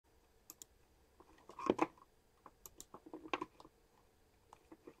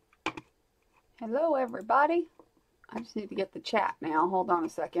Hello, everybody. I just need to get the chat now. Hold on a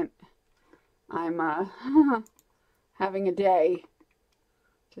second. I'm having a day,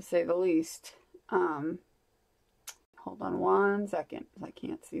 to say the least. Hold on one second. I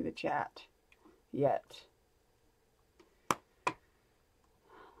can't see the chat yet.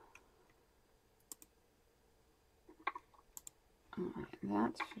 Alright,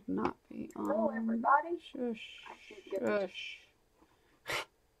 that should not be on. Hello, everybody. Shush. Shush.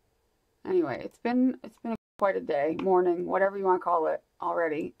 Anyway, it's been quite a day, morning, whatever you want to call it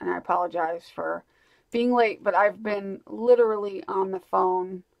already, and I apologize for being late, but I've been literally on the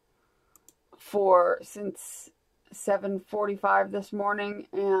phone since 7:45 this morning,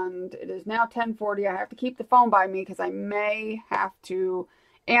 and it is now 10:40. I have to keep the phone by me because I may have to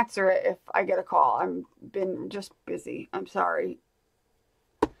answer it if I get a call. I've been just busy. I'm sorry.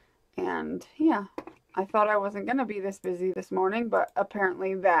 And yeah, I thought I wasn't going to be this busy this morning, but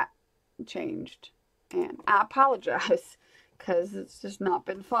apparently that changed. And I apologize because it's just not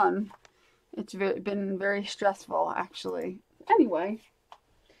been fun. It's been very stressful, actually. Anyway,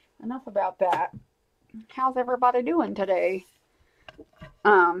 enough about that. How's everybody doing today?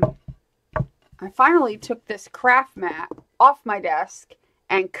 I finally took this craft mat off my desk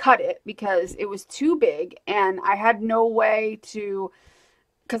and cut it because it was too big and I had no way to,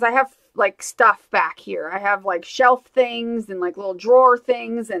 because I have like stuff back here. I have like shelf things and like little drawer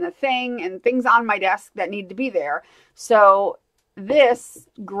things and a thing and things on my desk that need to be there. So this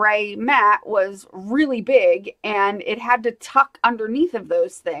gray mat was really big and it had to tuck underneath of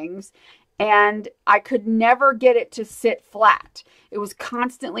those things. And I could never get it to sit flat. It was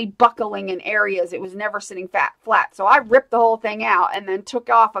constantly buckling in areas. It was never sitting flat. So I ripped the whole thing out and then took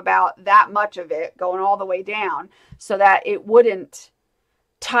off about that much of it going all the way down so that it wouldn't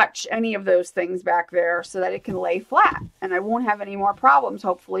touch any of those things back there so that it can lay flat. And I won't have any more problems,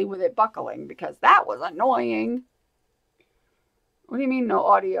 hopefully, with it buckling because that was annoying. What do you mean no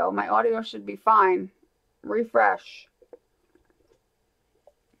audio? My audio should be fine. Refresh.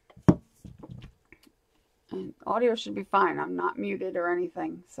 And audio should be fine. I'm not muted or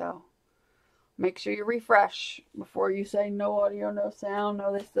anything. So make sure you refresh before you say no audio, no sound,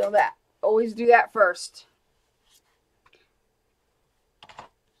 no this, no that. Always do that first.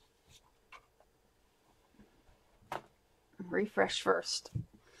 Refresh first.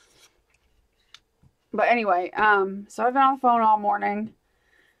 But anyway, so I've been on the phone all morning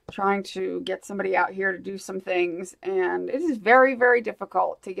trying to get somebody out here to do some things, and it is very, very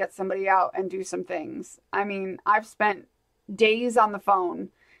difficult to get somebody out and do some things. I mean, I've spent days on the phone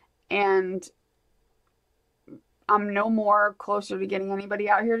and I'm no more closer to getting anybody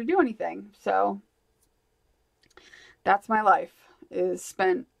out here to do anything. So that's my life, is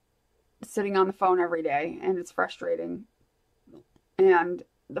spent sitting on the phone every day, and it's frustrating. And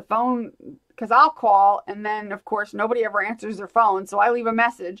the phone, because I'll call and then of course nobody ever answers their phone, so I leave a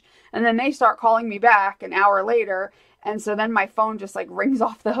message and then they start calling me back an hour later, and so then my phone just like rings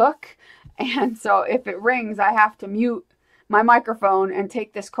off the hook, and so if it rings I have to mute my microphone and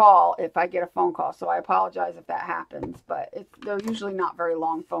take this call if I get a phone call. So I apologize if that happens, but they're usually not very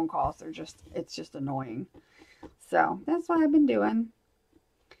long phone calls. It's just annoying. So that's what I've been doing.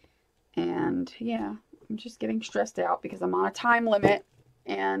 And yeah, I'm just getting stressed out because I'm on a time limit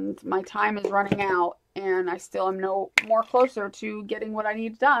and my time is running out, and I still am no more closer to getting what I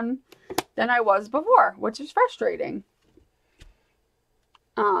need done than I was before, which is frustrating.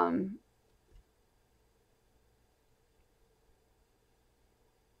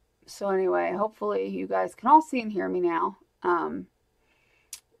 So anyway, hopefully you guys can all see and hear me now.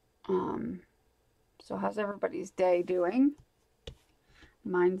 So how's everybody's day doing?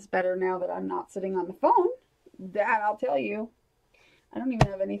 Mine's better now that I'm not sitting on the phone. That I'll tell you. I don't even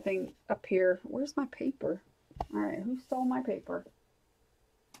have anything up here. Where's my paper? All right, who stole my paper?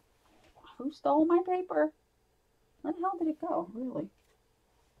 Who stole my paper? Where the hell did it go? Really?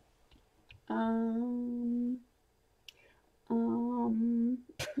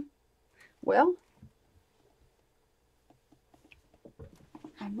 Well,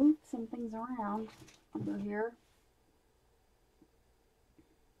 I moved some things around under here.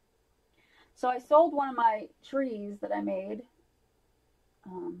 So I sold one of my trees that I made.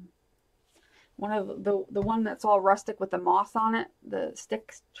 One of the one that's all rustic with the moss on it, the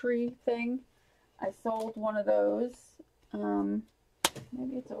stick tree thing. I sold one of those.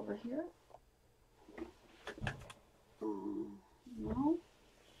 Maybe it's over here. No.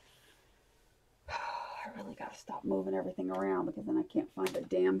 I really gotta stop moving everything around because then I can't find a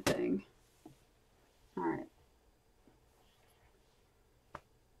damn thing. All right.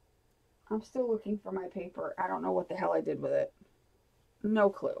 I'm still looking for my paper. I don't know what the hell I did with it. No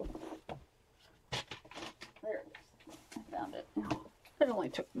clue. Found it. It only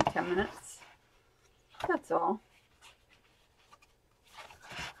took me 10 minutes. That's all.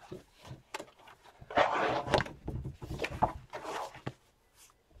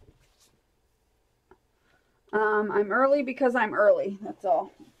 I'm early because I'm early. That's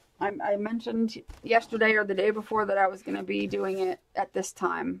all. I mentioned yesterday or the day before that I was going to be doing it at this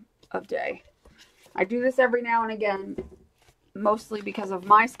time of day. I do this every now and again, mostly because of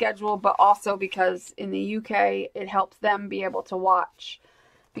my schedule, but also because in the UK, it helps them be able to watch,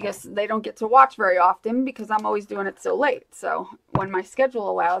 because they don't get to watch very often because I'm always doing it so late. So when my schedule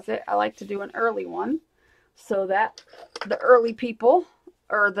allows it, I like to do an early one so that the early people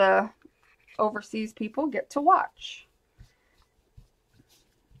or the overseas people get to watch.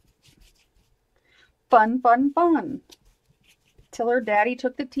 Fun, fun, fun. Till her daddy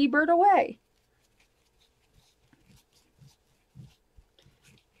took the T-bird away.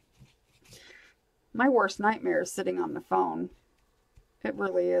 My worst nightmare is sitting on the phone. It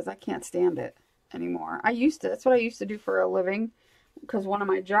really is. I can't stand it anymore. That's what I used to do for a living, because one of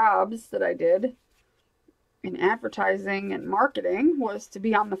my jobs that I did in advertising and marketing was to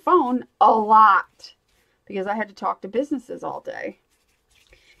be on the phone a lot, because I had to talk to businesses all day.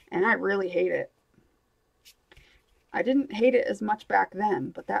 And I really hate it. I didn't hate it as much back then,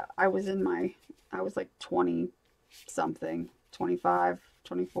 but I was like 20 something, 25,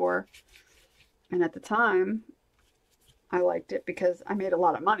 24. And at the time, I liked it because I made a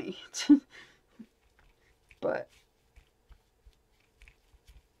lot of money. But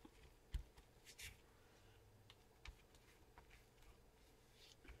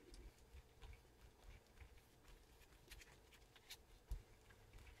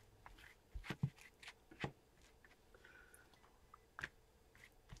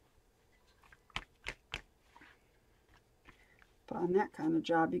on that kind of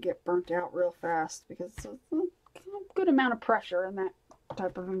job, you get burnt out real fast because it's a good amount of pressure in that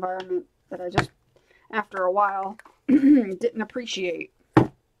type of environment that I just, after a while, didn't appreciate.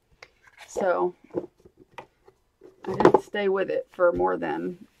 So I didn't stay with it for more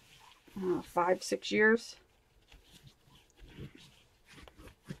than 5-6 years.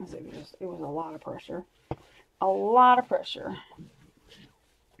 It was a lot of pressure. A lot of pressure.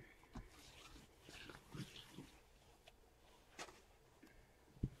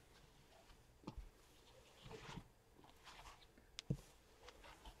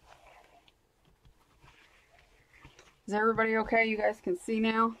 Is everybody okay? You guys can see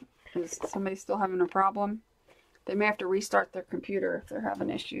now? Is somebody still having a problem? They may have to restart their computer if they're having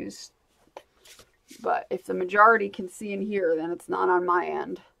issues. But if the majority can see and hear, then it's not on my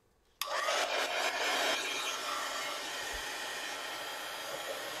end.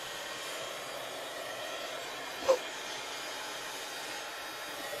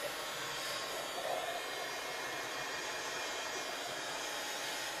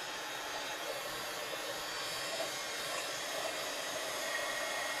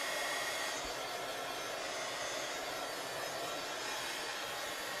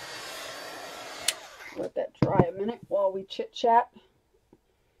 Let that dry a minute while we chit chat.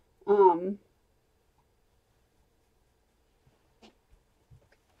 Because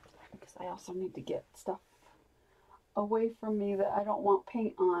I also need to get stuff away from me that I don't want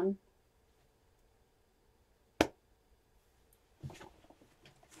paint on.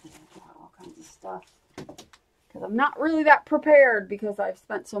 All kinds of stuff. Because I'm not really that prepared because I've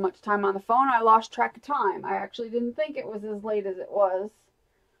spent so much time on the phone. I lost track of time. I actually didn't think it was as late as it was.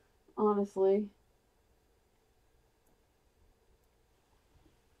 Honestly.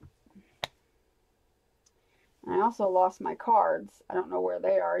 I also lost my cards. I don't know where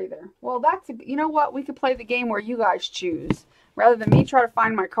they are either. Well, you know what? We could play the game where you guys choose. Rather than me try to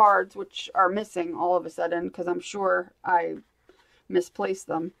find my cards, which are missing all of a sudden, because I'm sure I misplaced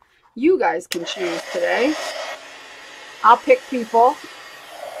them. You guys can choose today. I'll pick people.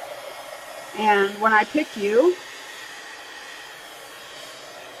 And when I pick you,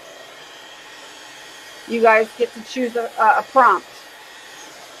 you guys get to choose a prompt.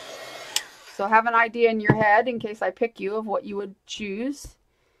 So have an idea in your head in case I pick you of what you would choose.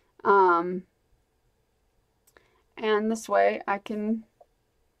 And this way I can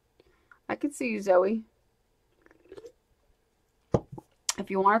see you, Zoe. If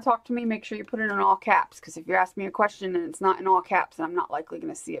you want to talk to me, make sure you put it in all caps, because if you ask me a question and it's not in all caps, then I'm not likely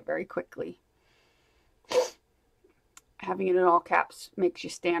going to see it very quickly. Having it in all caps makes you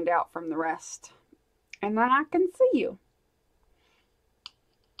stand out from the rest. And then I can see you.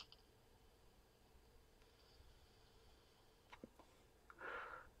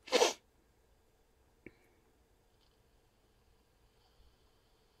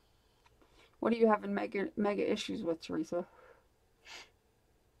 What are you having mega issues with, Teresa?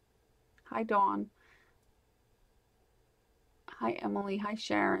 Hi, Dawn. Hi, Emily. Hi,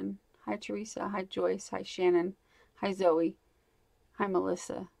 Sharon. Hi, Teresa. Hi, Joyce. Hi, Shannon. Hi, Zoe. Hi,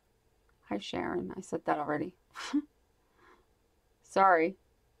 Melissa. Hi, Sharon. I said that already. Sorry.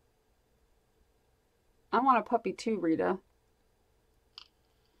 I want a puppy too, Rita.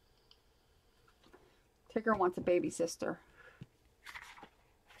 Tigger wants a baby sister.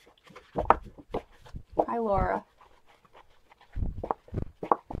 Hi, Laura.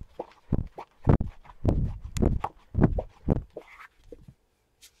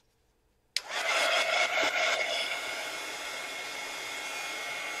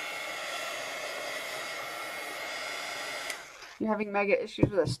 You having mega issues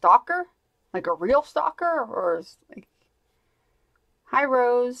with a stalker? Like a real stalker? Or like... Hi,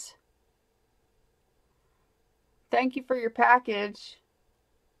 Rose. Thank you for your package.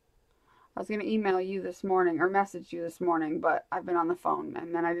 I was going to email you this morning or message you this morning, but I've been on the phone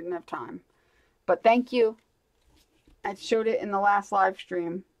and then I didn't have time. But thank you. I showed it in the last live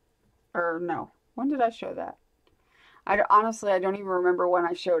stream. Or no. When did I show that? Honestly, I don't even remember when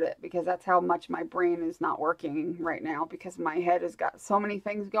I showed it because that's how much my brain is not working right now because my head has got so many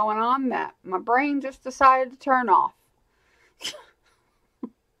things going on that my brain just decided to turn off.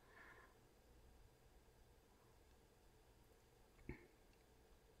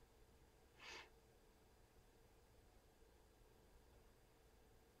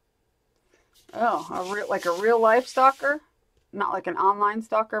 Oh, like a real life stalker? Not like an online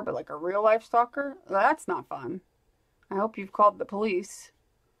stalker, but like a real life stalker? That's not fun. I hope you've called the police.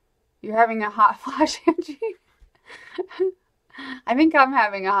 You're having a hot flash, Angie? I think I'm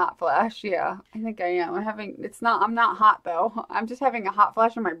having a hot flash. Yeah, I think I am. I'm not hot though. I'm just having a hot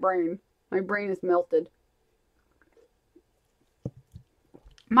flash in my brain. My brain is melted.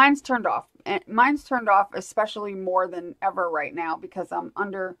 Mine's turned off. And mine's turned off especially more than ever right now because I'm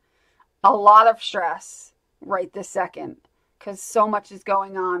under a lot of stress right this second because so much is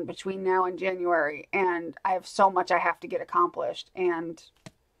going on between now and January and I have so much I have to get accomplished and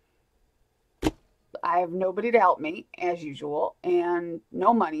I have nobody to help me as usual and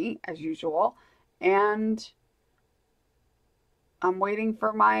no money as usual and I'm waiting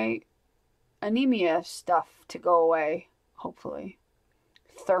for my anemia stuff to go away, hopefully.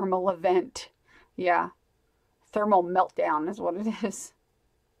 Thermal event. Yeah. Thermal meltdown is what it is.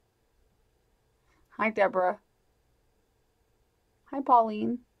 Hi, Deborah. Hi,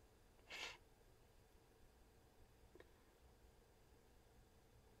 Pauline.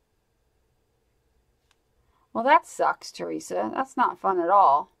 Well, that sucks, Teresa. That's not fun at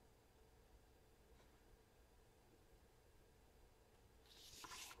all.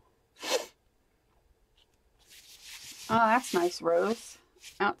 Oh, that's nice, Rose.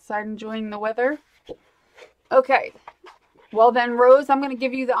 Outside enjoying the weather. Okay. Well then, Rose, I'm going to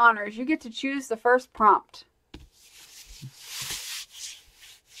give you the honors. You get to choose the first prompt.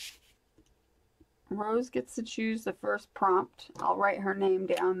 Rose gets to choose the first prompt. I'll write her name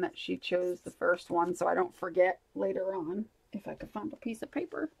down that she chose the first one so I don't forget later on if I can find a piece of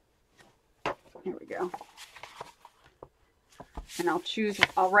paper. Here we go. And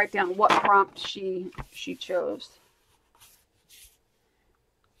I'll write down what prompt she chose.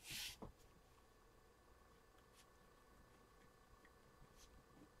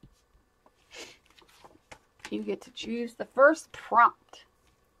 You get to choose the first prompt.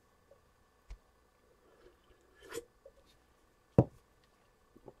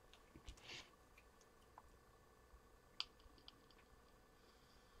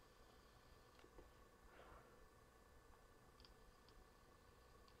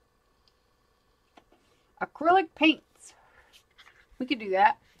 Acrylic paints. We could do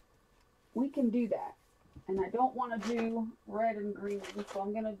that. We can do that. And I don't want to do red and green, so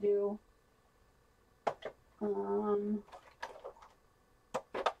I'm going to do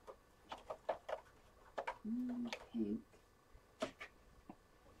pink.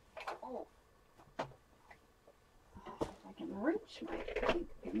 Oh. If I can reach my pink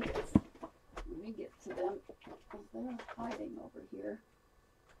paints. Let me get to them because they're hiding over here.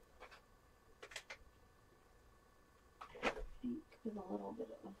 Pink with a little bit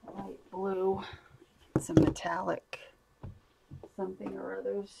of light blue. Some metallic something or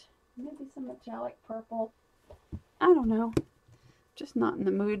others. Maybe some metallic purple. I don't know. Just not in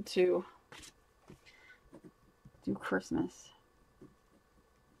the mood to do Christmas.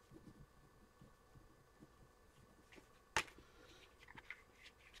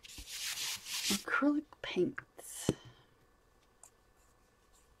 Acrylic paints.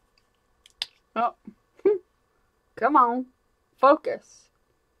 Oh, come on. Focus.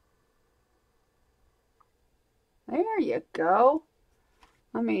 There you go.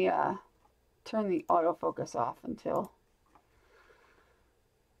 Let me turn the autofocus off until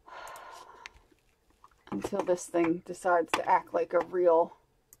this thing decides to act like a real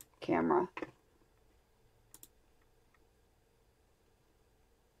camera.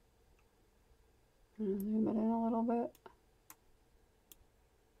 Zoom it in a little bit.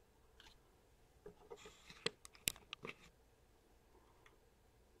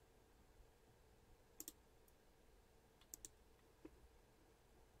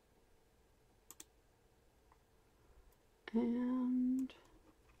 And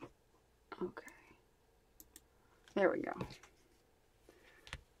okay, there we go.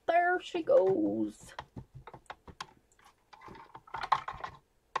 There she goes.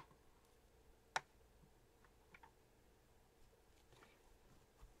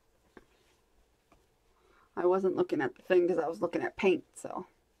 I wasn't looking at the thing because I was looking at paint, so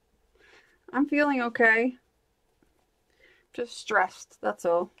I'm feeling okay. Just stressed, that's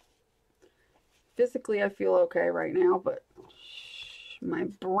all. Physically, I feel okay right now, but my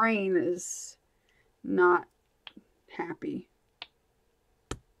brain is not happy.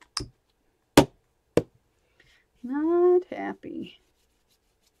 Not happy.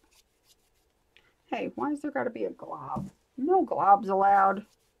 Hey, why is there got to be a glob? No globs allowed.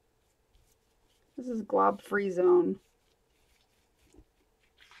 This is glob-free zone.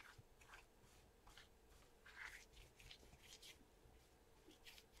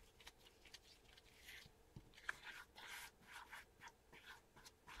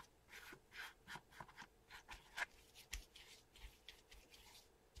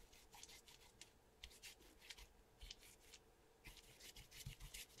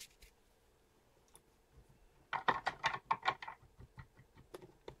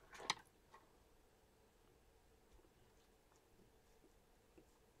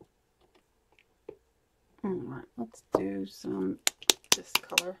 Alright, let's do some this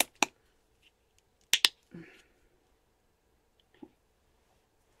color.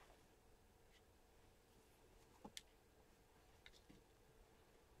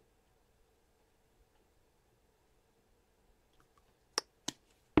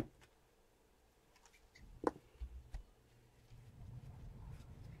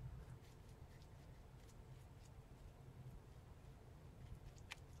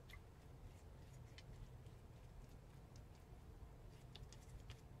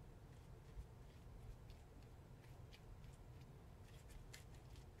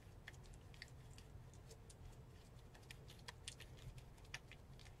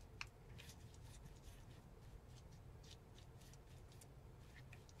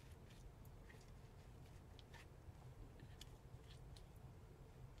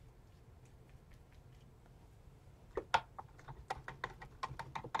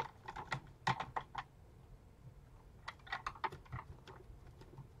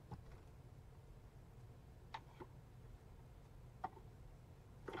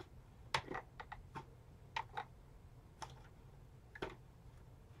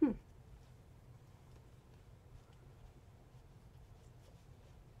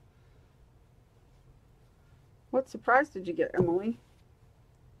 What surprise did you get, Emily?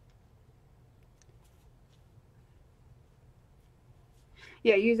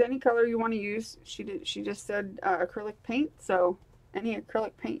 Yeah, use any color you want to use. She just said acrylic paint, so any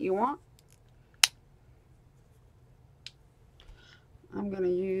acrylic paint you want. I'm going to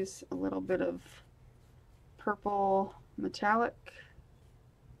use a little bit of purple metallic.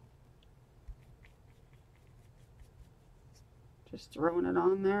 Just throwing it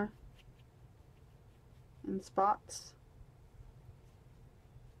on there in spots.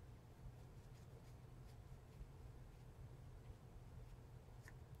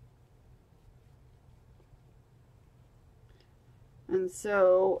 And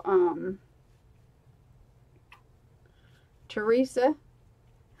so, Teresa,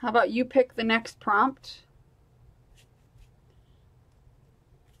 how about you pick the next prompt?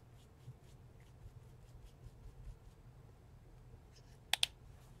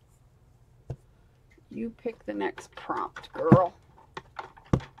 You pick the next prompt, girl.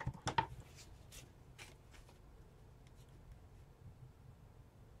 I'll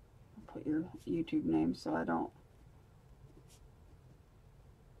put your YouTube name so I don't.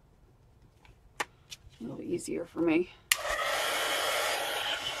 A little easier for me.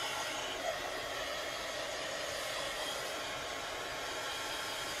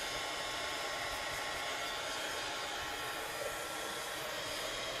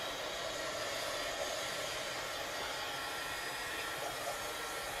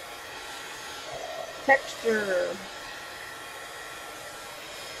 Texture.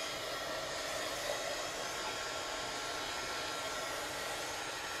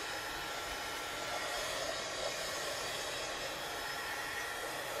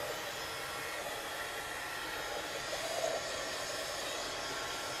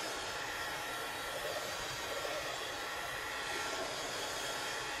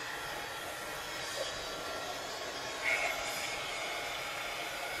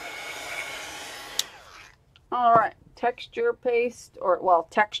 All right, texture paste, or well,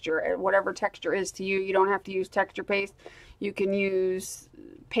 texture, whatever texture is to you. You don't have to use texture paste. You can use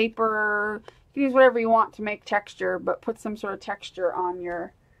paper. You can use whatever you want to make texture, but put some sort of texture on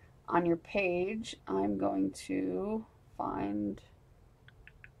your page. I'm going to find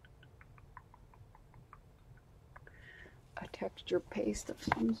a texture paste of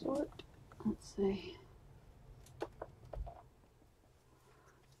some sort. Let's see.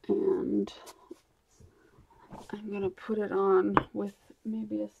 And I'm going to put it on with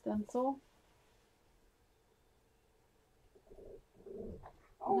maybe a stencil.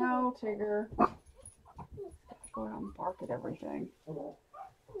 No, Tigger. Go out and bark at everything. I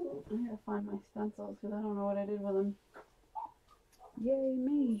gotta find my stencils because I don't know what I did with them. Yay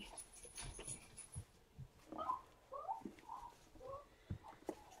me.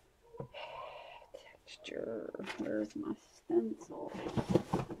 Texture. Where's my stencil?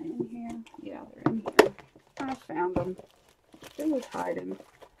 Are they in here? Yeah, they're in here. I found them. They was hiding.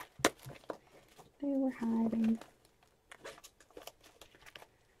 They were hiding.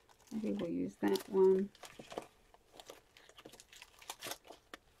 Maybe we'll use that one.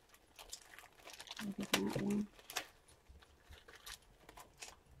 Maybe that one.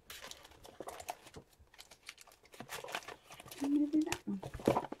 And maybe that one.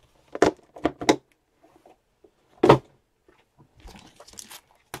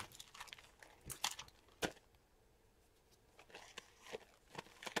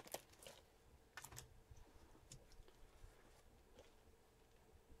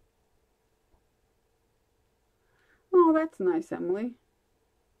 Oh, that's nice, Emily.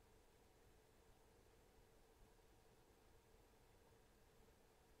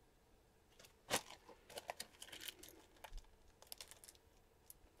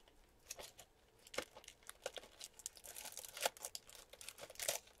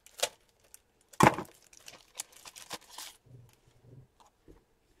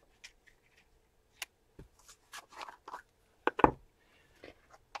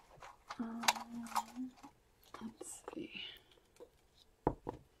 Let's see.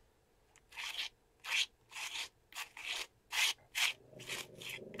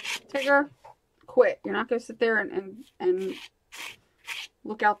 Tigger, quit. You're not going to sit there and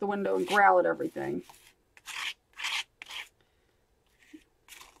look out the window and growl at everything.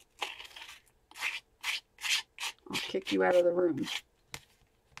 I'll kick you out of the room.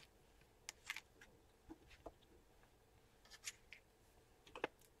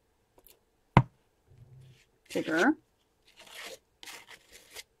 Tigger.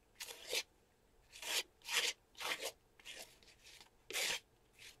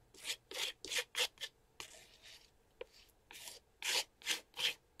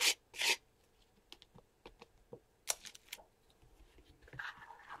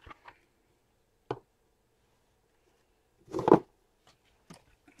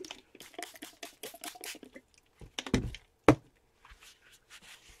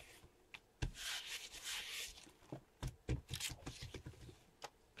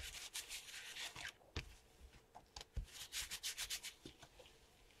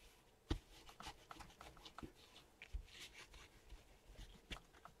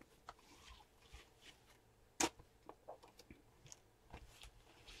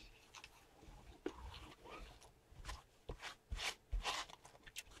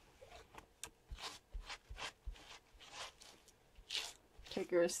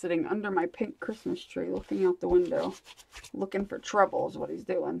 Tigger is sitting under my pink Christmas tree looking out the window. Looking for trouble is what he's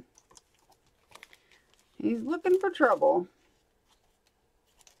doing. He's looking for trouble.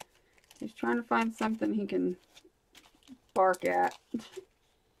 He's trying to find something he can bark at.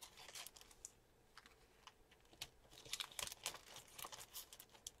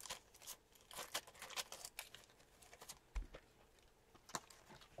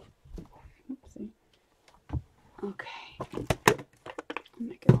 Oopsie. Okay. I'm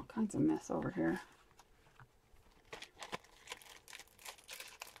making all kinds of mess over here.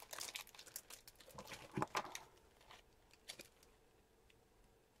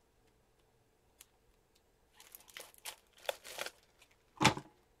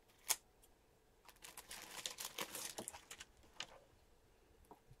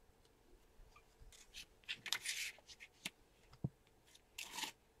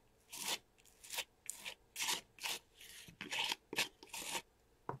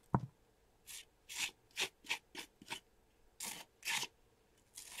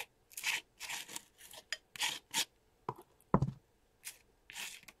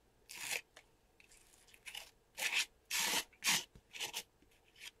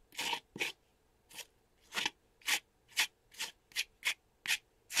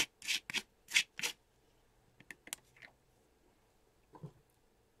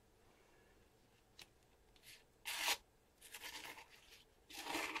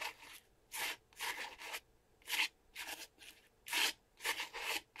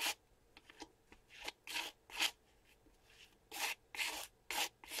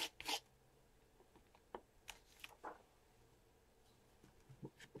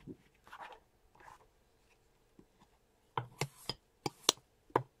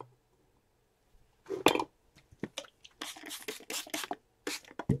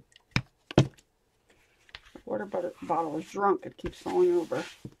 water bottle is drunk. It keeps falling over.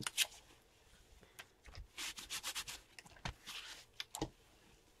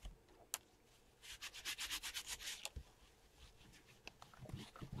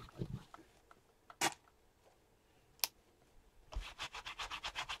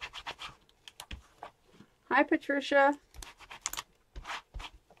 Hi, Patricia.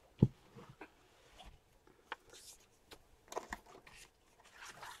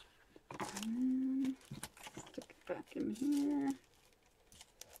 Stick it back in here.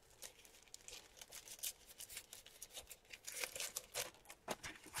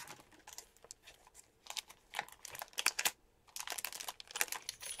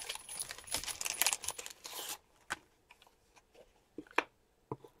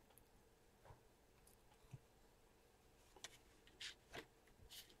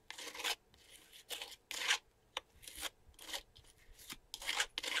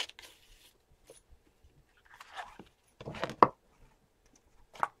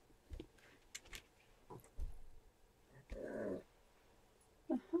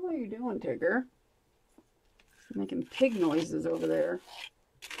 What the hell are you doing, Tigger? Making pig noises over there.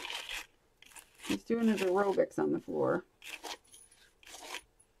 He's doing his aerobics on the floor.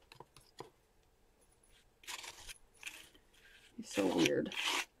 He's so weird.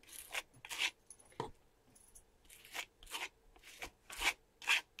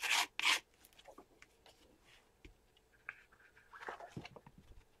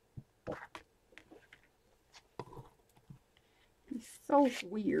 He's so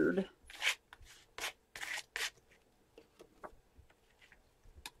weird.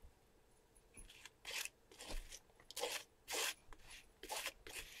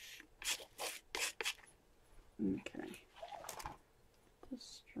 Okay.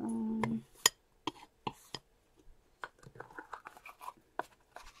 Just strong.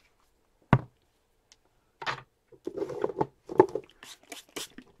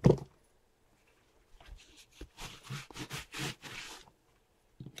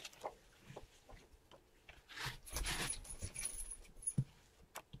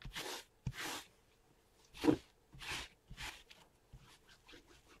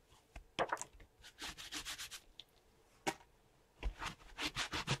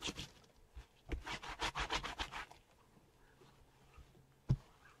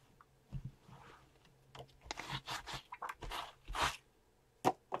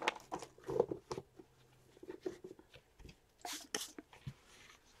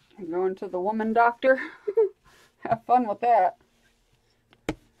 Going to the woman doctor. Have fun with that.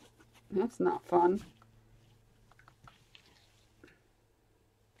 That's not fun.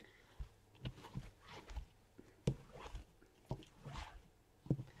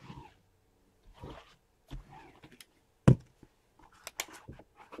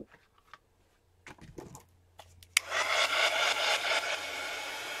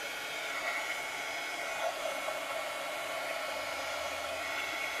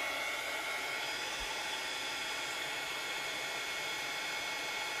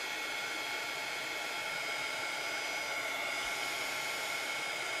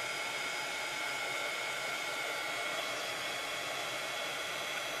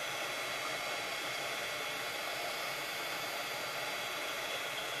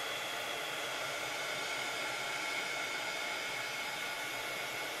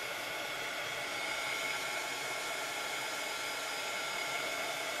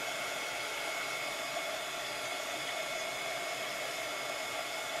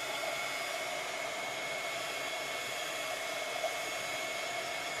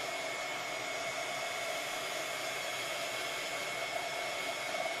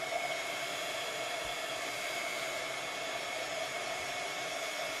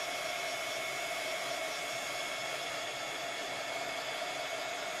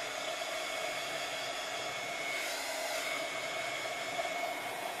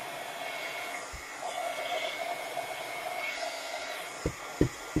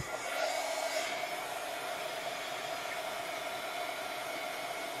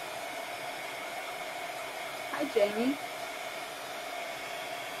 Hi, Jamie.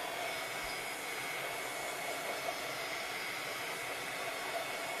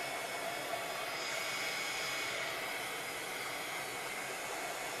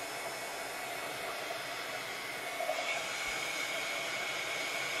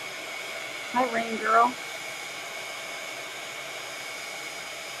 Hi, Rain Girl.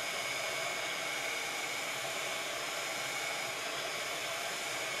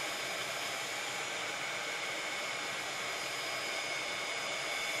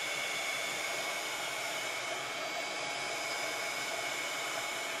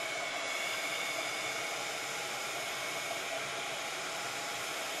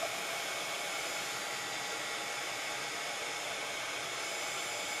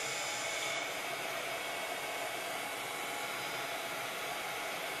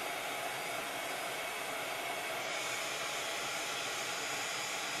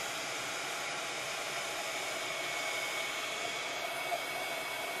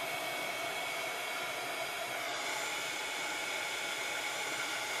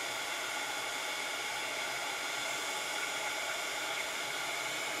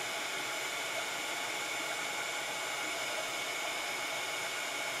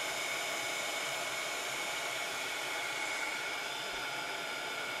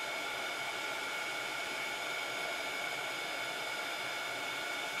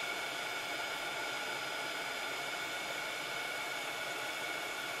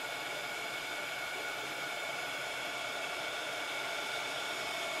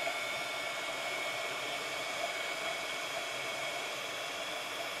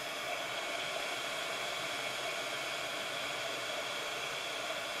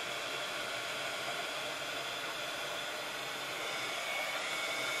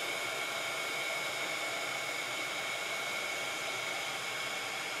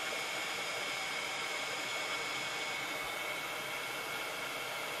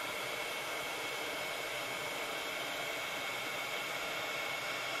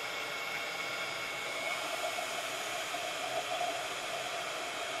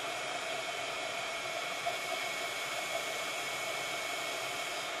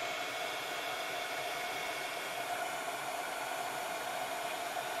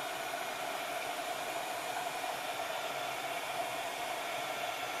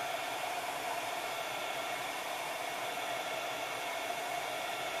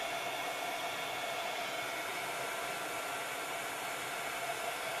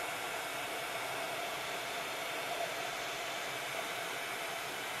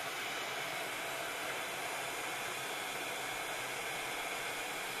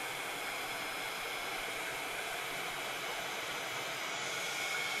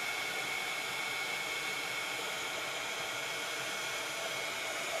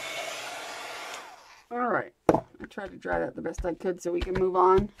 tried to dry that the best I could so we can move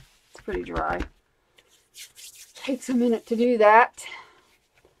on. It's pretty dry. Takes a minute to do that.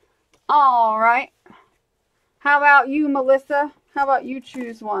 All right. How about you, Melissa? How about you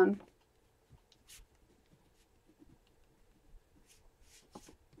choose one?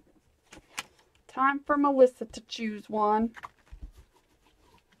 Time for Melissa to choose one.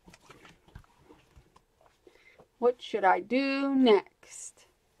 What should I do next?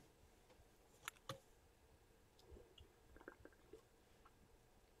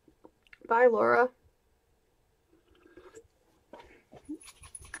 Bye, Laura.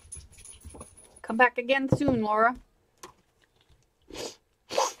 Come back again soon, Laura.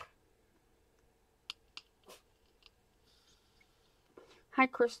 Hi,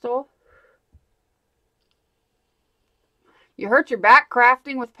 Crystal. You hurt your back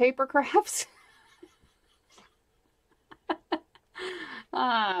crafting with paper crafts?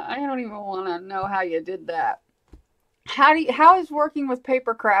 I don't even want to know how you did that. How is working with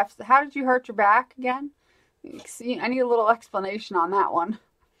paper crafts? How did you hurt your back again? I need a little explanation on that one.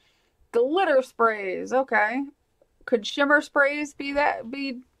 Glitter sprays, okay. Could shimmer sprays be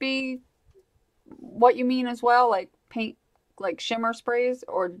what you mean as well? Like paint, like shimmer sprays?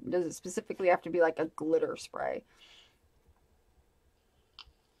 Or does it specifically have to be like a glitter spray?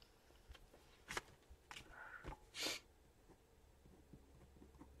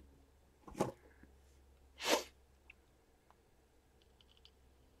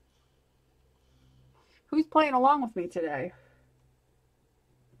 Who's playing along with me today?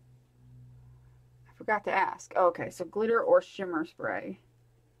 I forgot to ask. Oh, okay, so glitter or shimmer spray.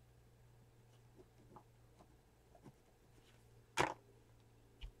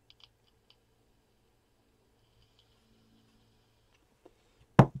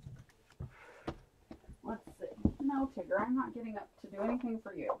 Let's see. No, Tigger, I'm not getting up to do anything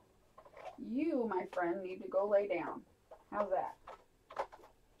for you. You, my friend, need to go lay down. How's that?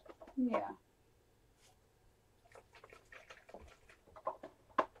 Yeah.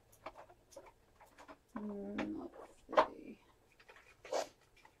 Let's see.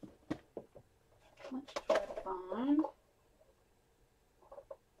 Let's try to find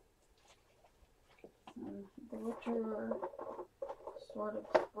some glitter sort of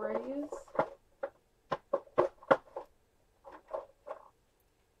sprays.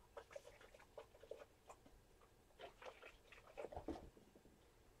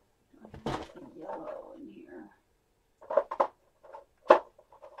 I have some yellow in here.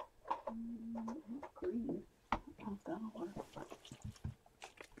 Green. I don't know if that'll work.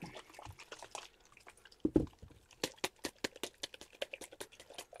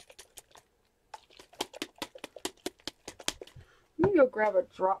 Let me go grab a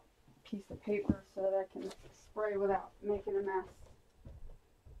drop piece of paper so that I can spray without making a mess.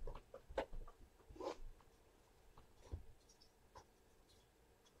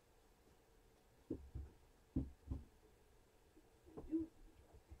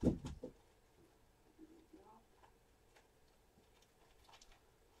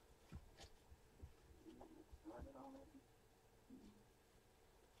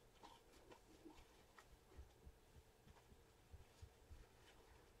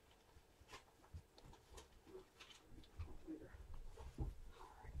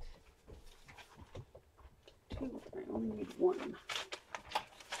 I only need one.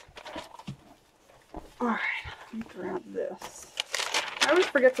 Alright, let me grab this. I always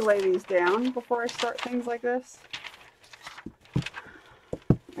forget to lay these down before I start things like this.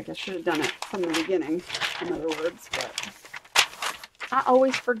 Like I should have done it from the beginning, in other words, but I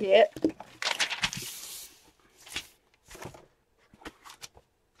always forget.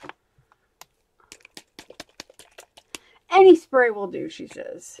 Any spray will do, she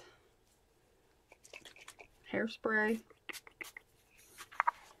says. Hairspray.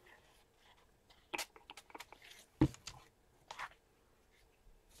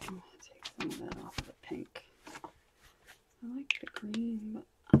 Oh, take some of that off of the pink. I like the green, but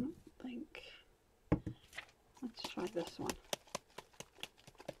I don't think. Let's try this one.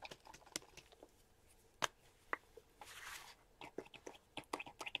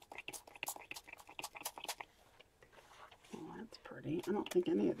 Oh, that's pretty. I don't think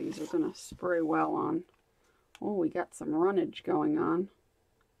any of these are going to spray well on. Oh, we got some runnage going on.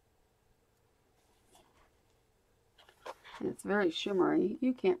 And it's very shimmery.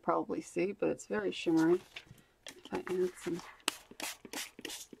 You can't probably see, but it's very shimmery. If I add some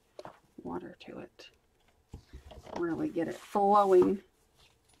water to it, really get it flowing.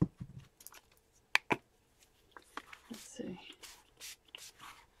 Let's see.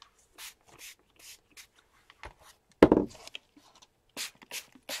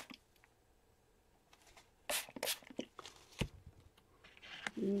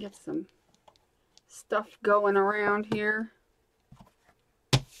 You can get some stuff going around here,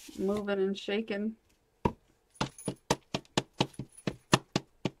 moving and shaking.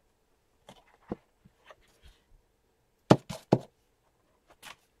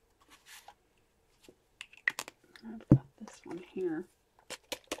 I've got this one here.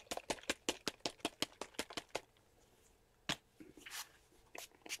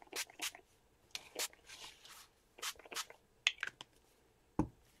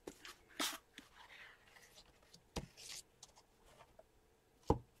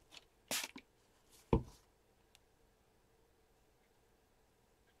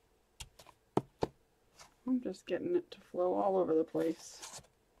 I'm just getting it to flow all over the place.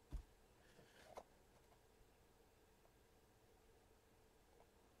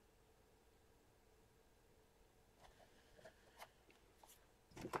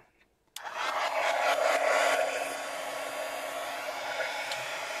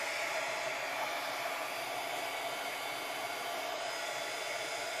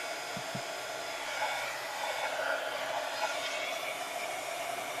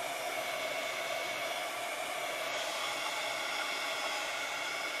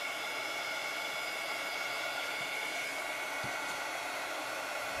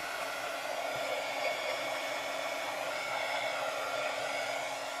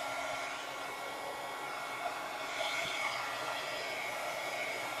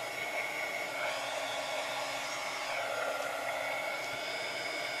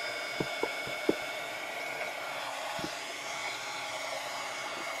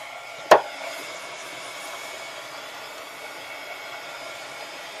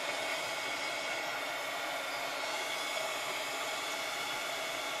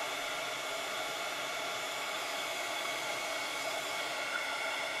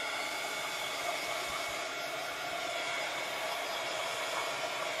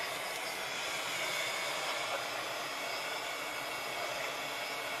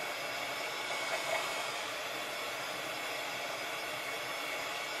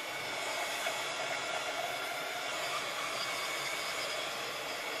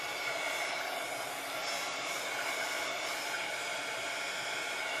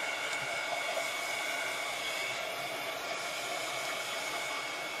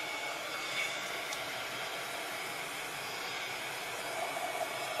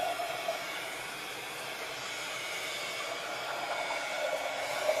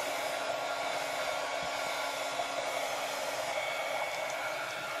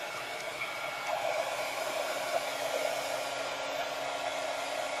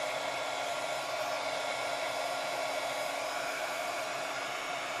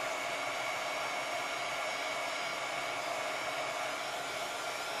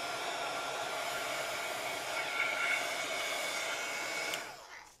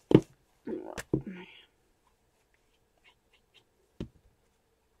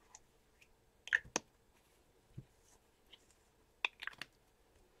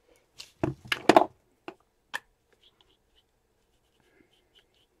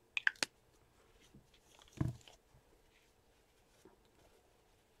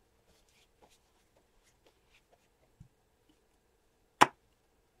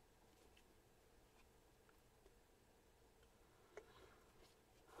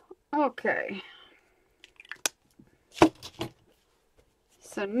 Okay.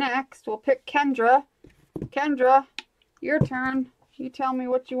 So next we'll pick Kendra. Kendra, your turn. You tell me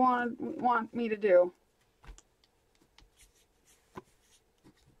what you want me to do.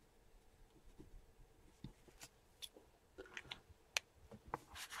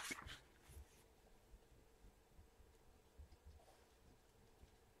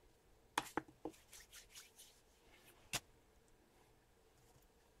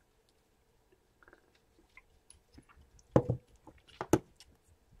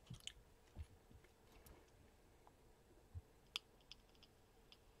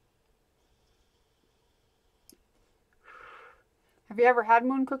 Have you ever had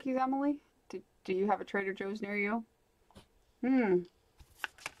moon cookies, Emily? Do you have a Trader Joe's near you?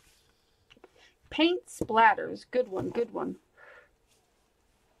 Paint splatters. Good one, good one.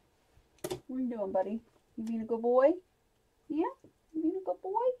 What are you doing, buddy? You being a good boy? Yeah? You being a good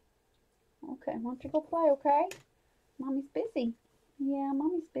boy? Okay, why don't you go play, okay? Mommy's busy. Yeah,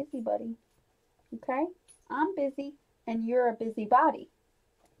 mommy's busy, buddy. Okay? I'm busy, and you're a busybody.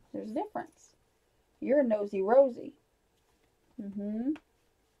 There's a difference. You're a nosy Rosie. All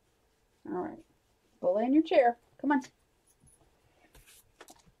right. Go lay in your chair. Come on.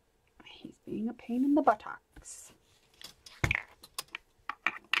 He's being a pain in the buttocks.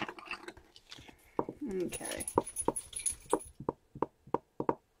 Okay.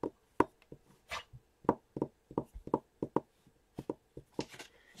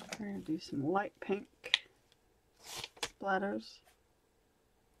 We're going to do some light pink splatters.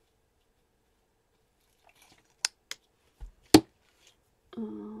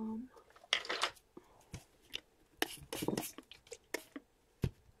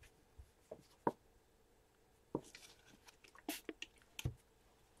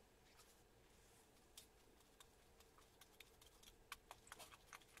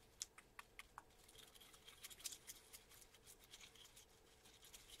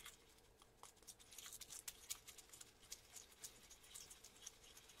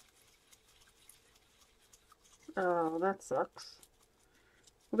 Oh, that sucks.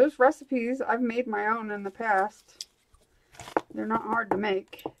 Well, there's recipes. I've made my own in the past. They're not hard to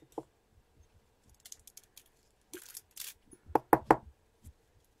make.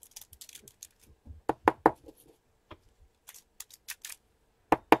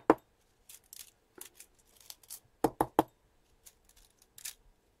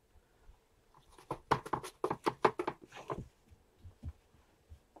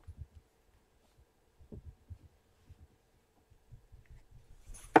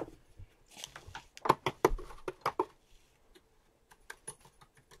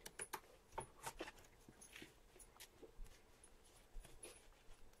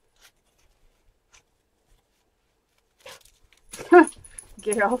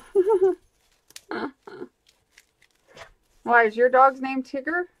 Gail. Why, is your dog's name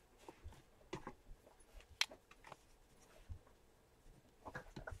Tigger?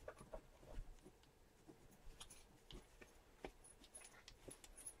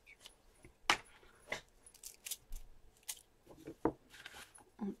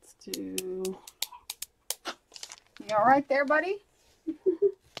 Let's do... You all right there, buddy? Oh,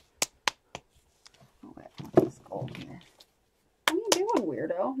 wait, what's this gold here? What are you doing,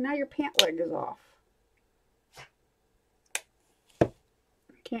 weirdo? Now your pant leg is off.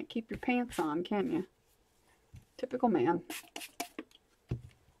 Can't keep your pants on, can you? Typical man.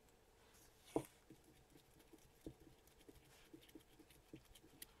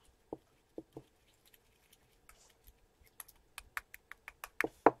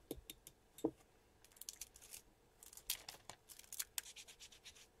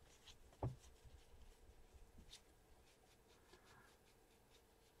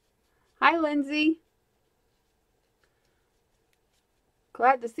 Hi, Lindsay.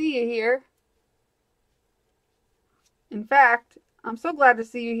 Glad to see you here. In fact, I'm so glad to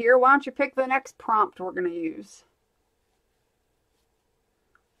see you here. Why don't you pick the next prompt we're going to use?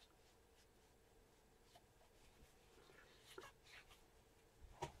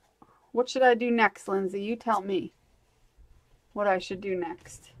 What should I do next, Lindsay? You tell me what I should do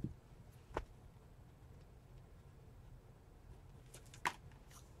next.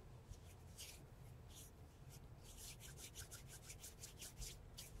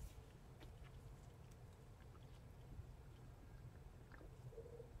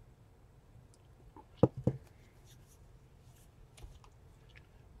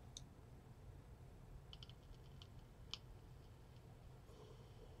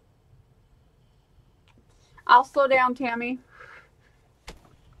 I'll slow down, Tammy. Do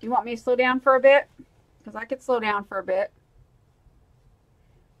you want me to slow down for a bit? Because I could slow down for a bit.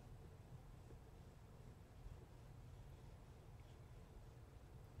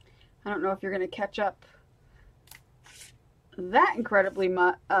 I don't know if you're going to catch up that incredibly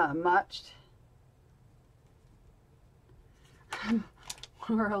much.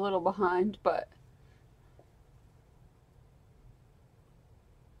 We're a little behind, but...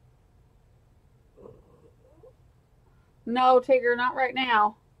 No, Tigger, not right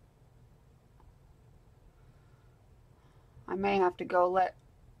now. I may have to go let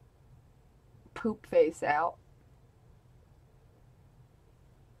Poop Face out.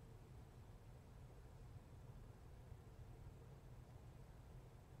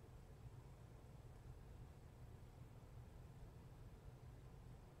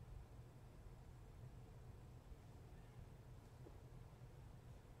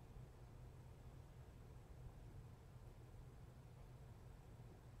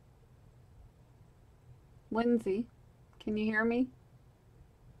 Lindsay, can you hear me?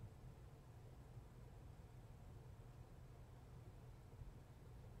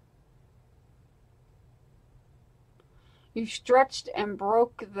 You stretched and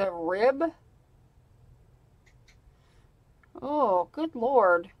broke the rib? Oh, good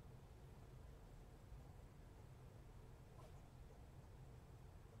Lord.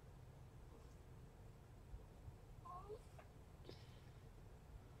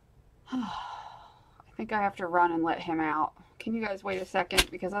 I think I have to run and let him out. Can you guys wait a second?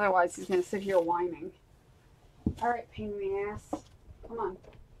 Because otherwise he's going to sit here whining. Alright, pain in the ass. Come on.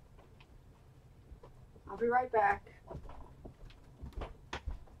 I'll be right back.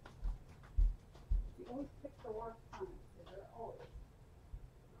 You always pick the worst time. They're always.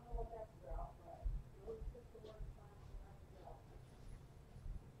 I don't know what that's about, but you always pick the worst time for that to go.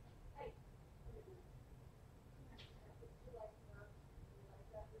 Hey, wait a minute. You like her. You like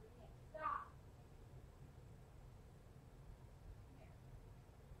that for me. Stop!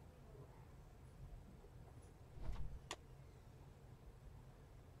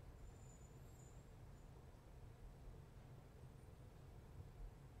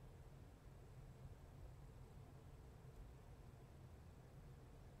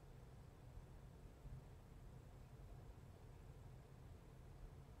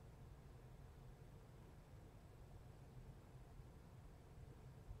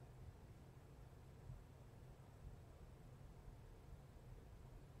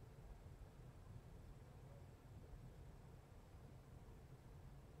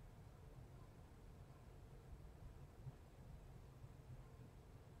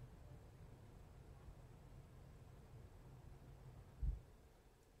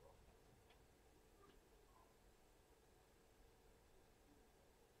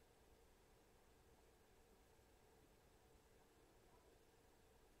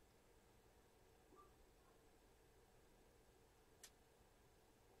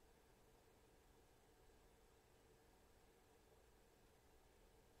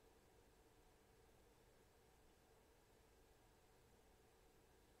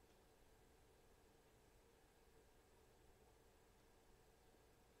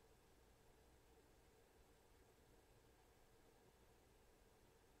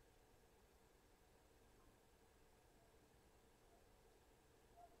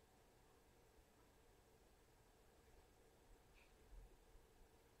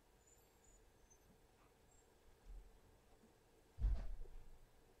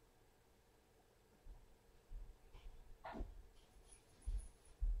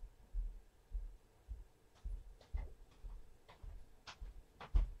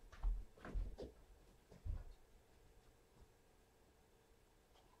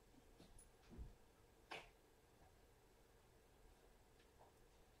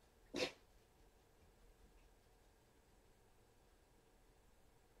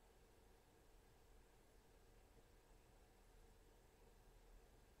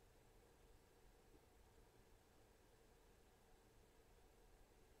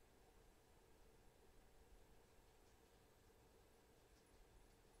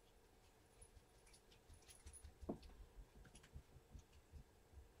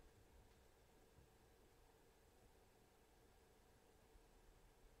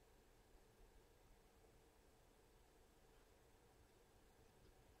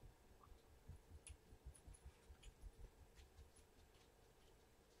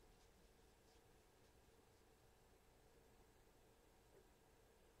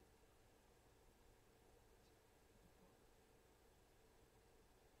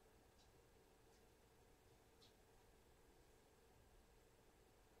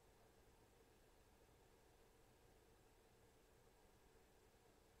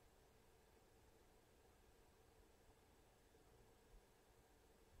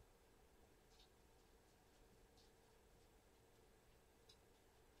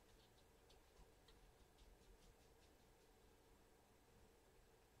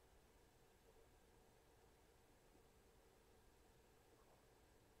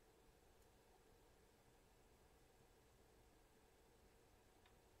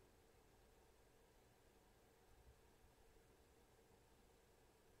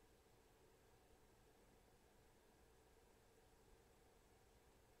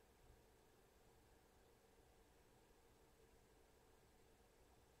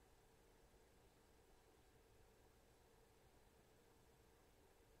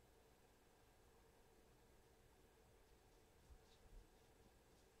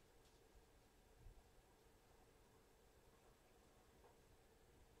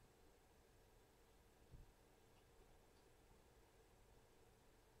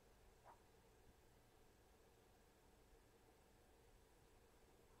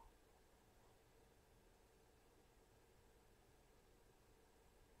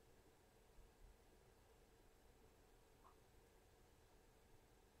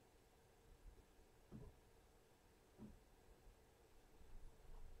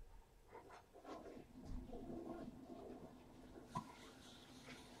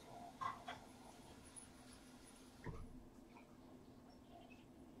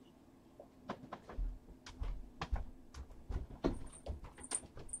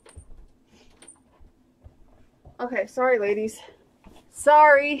 Okay, sorry ladies.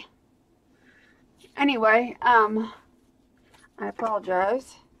 Sorry. Anyway, I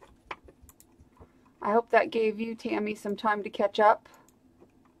apologize. I hope that gave you, Tammy, some time to catch up.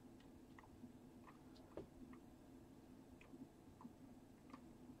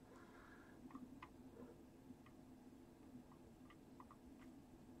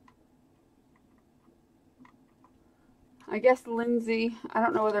 I guess Lindsay, I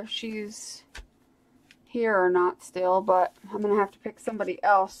don't know whether she's here or not still, but I'm going to have to pick somebody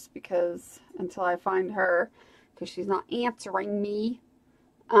else because until I find her, because she's not answering me.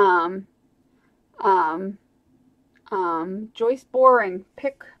 Joyce Boring,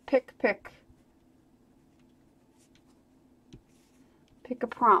 pick. Pick a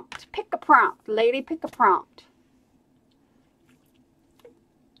prompt. Pick a prompt, lady, pick a prompt.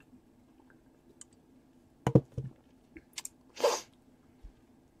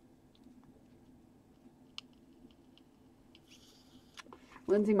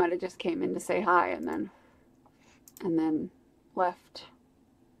 Lindsay might have just came in to say hi and then left,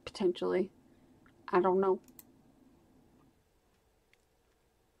 potentially. I don't know.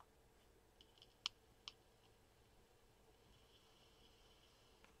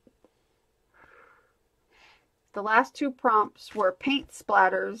 The last two prompts were paint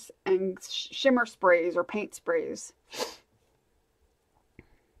splatters and shimmer sprays or paint sprays.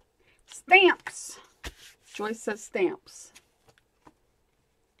 Stamps. Joyce says stamps.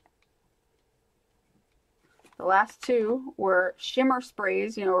 The last two were shimmer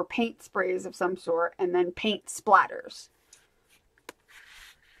sprays, you know, or paint sprays of some sort, and then paint splatters.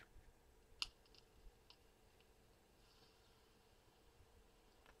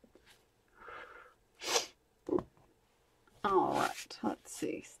 All right, let's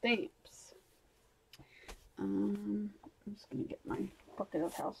see. Stamps. I'm just going to get my bucket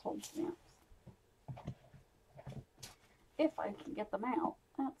of household stamps. If I can get them out,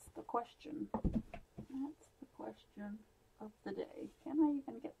 that's the question. That's the question of the day. Can I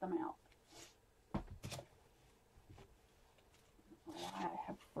even get them out? Oh, I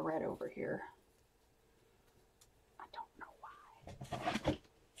have thread over here. I don't know why.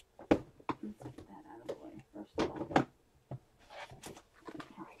 Let's get that out of the way first of all.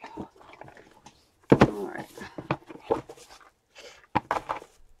 There we go. All right.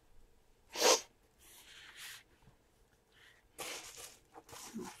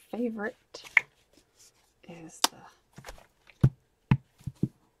 My favorite is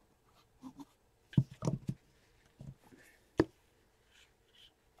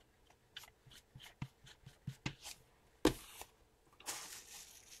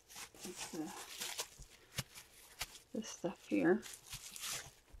this stuff here.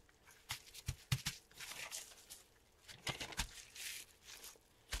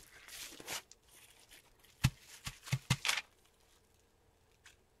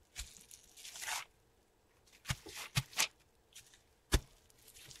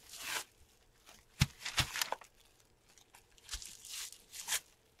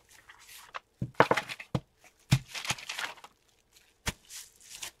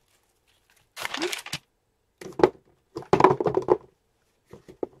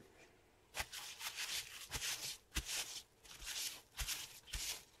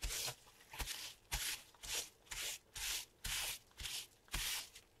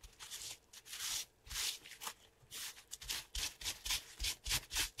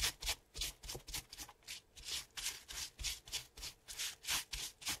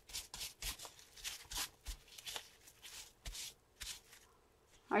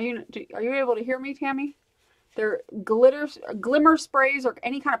 Are you able to hear me, Tammy? They're glimmer sprays or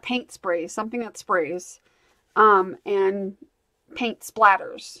any kind of paint sprays, something that sprays, and paint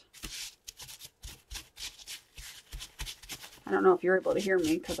splatters. I don't know if you're able to hear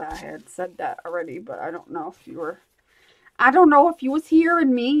me because I had said that already, but I don't know if you were. I don't know if you was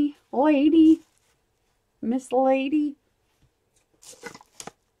hearing me, lady, Miss Lady.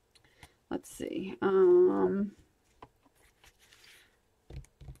 Let's see.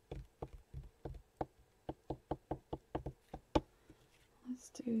 Let's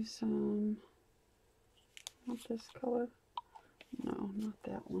do some. Not this color. No, not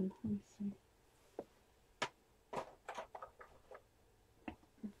that one. Let me see.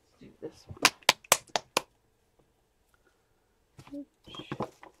 Let's do this one. Oops.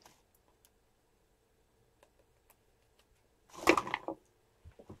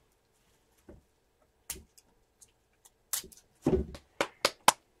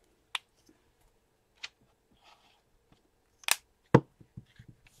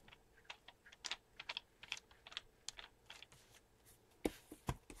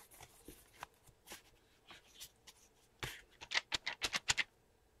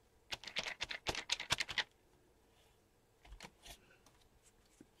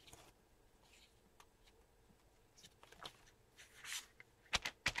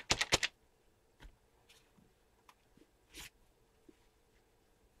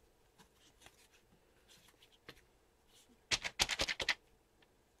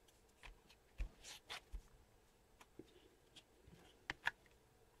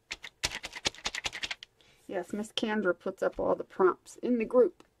 Yes, Miss Kendra puts up all the prompts in the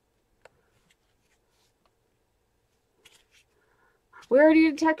group. We already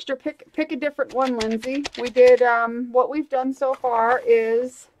did texture. Pick a different one, Lindsay. We did, what we've done so far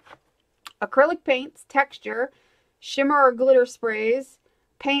is acrylic paints, texture, shimmer or glitter sprays,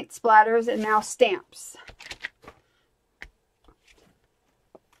 paint splatters, and now stamps.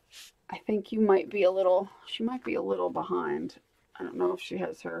 I think she might be a little behind. I don't know if she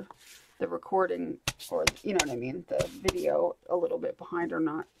has the recording or, you know what I mean, the video a little bit behind or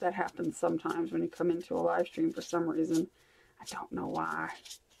not. That happens sometimes when you come into a live stream for some reason. I don't know why.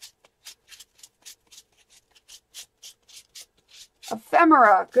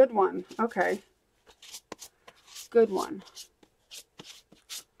 Ephemera, good one. Okay. Good one.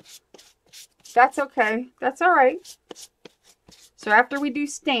 That's okay. That's all right. So after we do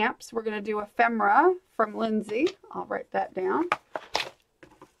stamps, we're going to do ephemera from Lindsay. I'll write that down.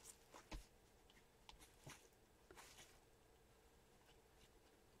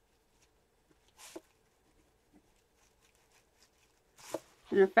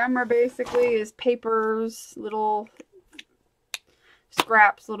 And ephemera basically is papers, little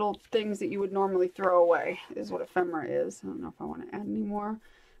scraps, little things that you would normally throw away is what ephemera is. I don't know if I want to add any more.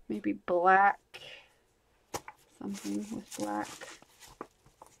 Maybe black. Something with black.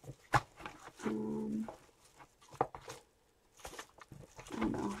 I don't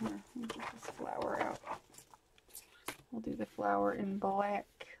know. Here, let me get this flower out. We'll do the flower in black.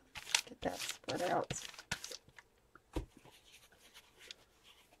 Get that spread out.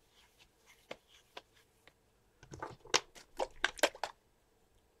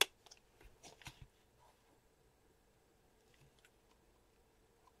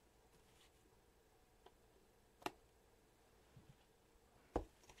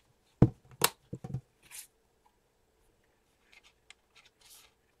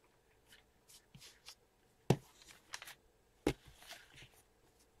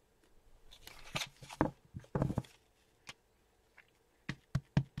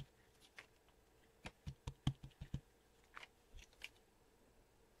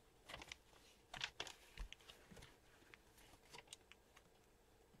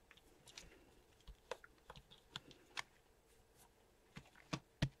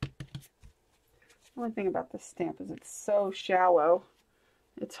 The only thing about this stamp is it's so shallow.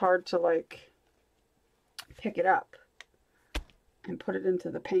 It's hard to like pick it up and put it into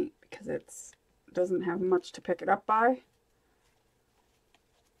the paint because it doesn't have much to pick it up by.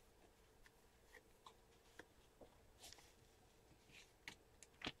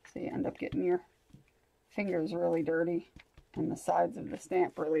 So you end up getting your fingers really dirty and the sides of the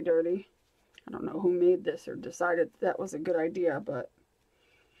stamp really dirty. I don't know who made this or decided that was a good idea, but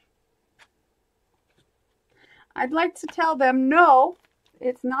I'd like to tell them, no,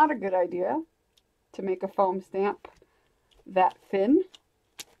 it's not a good idea to make a foam stamp that thin.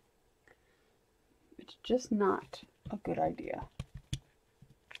 It's just not a good idea.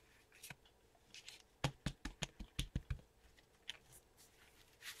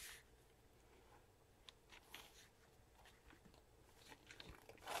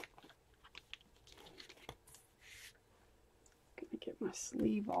 Gonna get my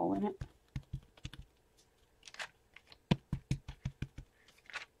sleeve all in it.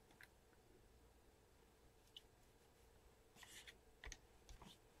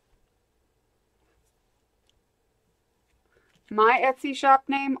 My Etsy shop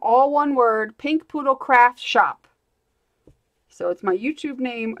name, all one word, Pink Poodle Craft Shop. So it's my YouTube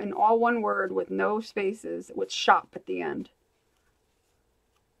name in all one word with no spaces, with shop at the end.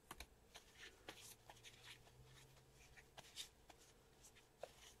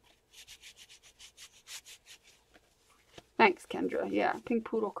 Thanks, Kendra. Yeah, Pink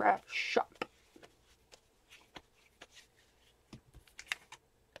Poodle Craft Shop.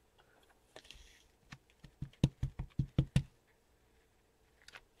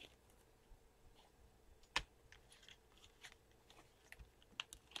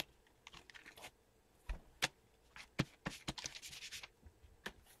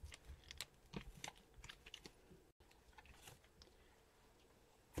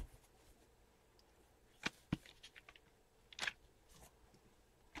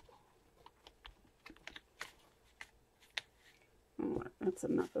 That's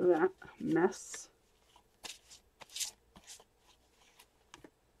enough of that mess.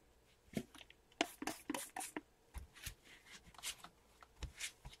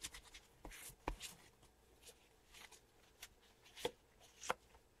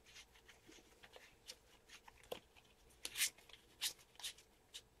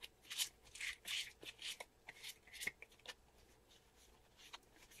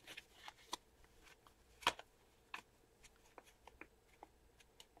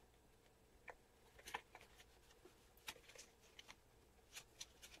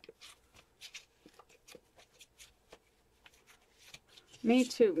 Me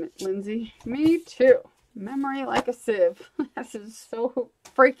too, Lindsay. Me too. Memory like a sieve. This is so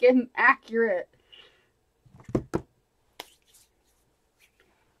freaking accurate.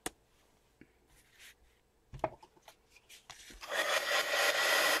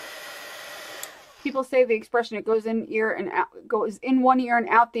 People say the expression, it goes in ear and out, goes in one ear and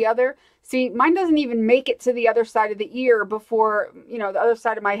out the other. See, mine doesn't even make it to the other side of the ear before, you know, the other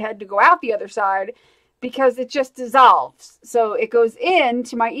side of my head to go out the other side, because it just dissolves. So it goes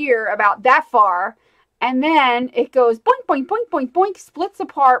into my ear about that far, and then it goes boink, boink, boink, boink, boink, splits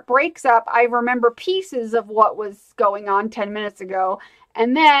apart, breaks up. I remember pieces of what was going on 10 minutes ago,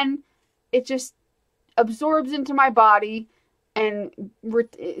 and then it just absorbs into my body and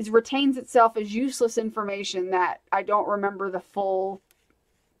retains itself as useless information that I don't remember the full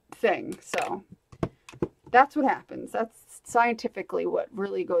thing. So that's what happens. That's scientifically what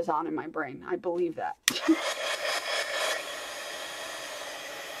really goes on in my brain. I believe that.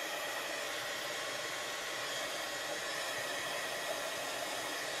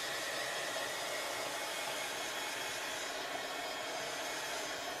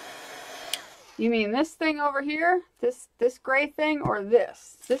 You mean this thing over here? This gray thing, or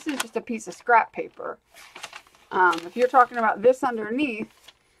this? This is just a piece of scrap paper. If you're talking about this underneath,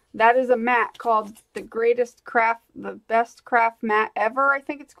 that is a mat called the Best Craft Mat Ever, I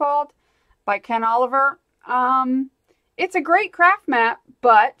think it's called, by Ken Oliver. It's a great craft mat,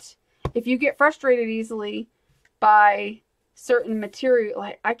 but if you get frustrated easily by certain material,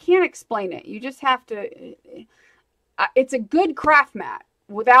 like, I can't explain it. You just have to, it's a good craft mat.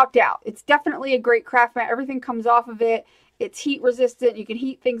 Without doubt. It's definitely a great craft mat. Everything comes off of it. It's heat resistant. You can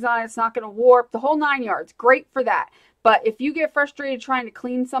heat things on it. It's not going to warp. The whole 9 yards. Great for that. But if you get frustrated trying to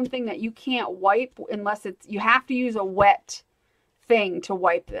clean something that you can't wipe, unless it's, you have to use a wet thing to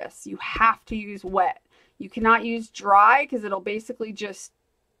wipe this. You have to use wet. You cannot use dry, because it'll basically just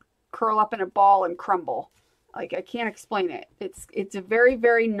curl up in a ball and crumble. Like, I can't explain it. It's a very,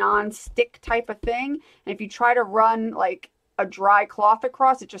 very non-stick type of thing. And if you try to run like a dry cloth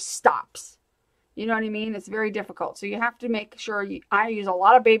across, it just stops. You know what I mean? It's very difficult. So you have to make sure I use a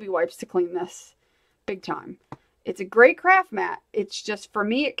lot of baby wipes to clean this. Big time. It's a great craft mat. It's just, for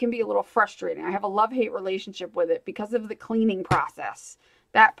me, it can be a little frustrating. I have a love-hate relationship with it because of the cleaning process.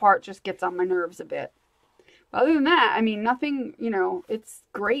 That part just gets on my nerves a bit. But other than that, I mean, nothing, you know, it's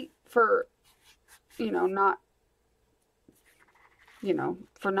great for, you know, not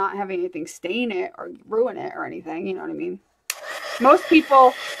having anything stain it or ruin it or anything. You know what I mean? Most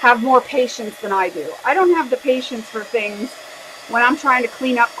people have more patience than I do. I don't have the patience for things when I'm trying to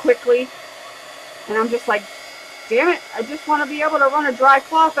clean up quickly. And I'm just like, damn it, I just want to be able to run a dry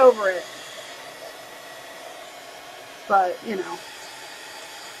cloth over it. But, you know.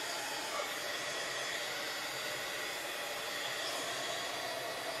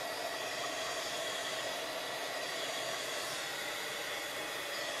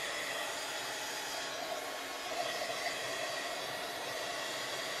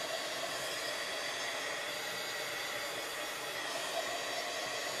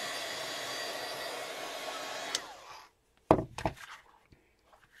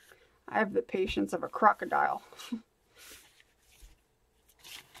 I have the patience of a crocodile.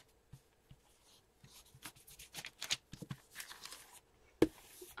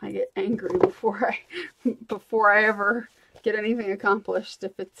 I get angry before I ever get anything accomplished.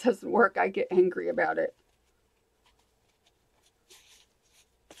 If it doesn't work, I get angry about it.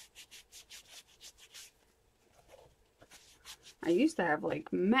 I used to have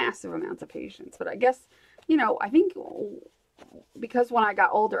like massive amounts of patience, but I guess, you know, I think because when I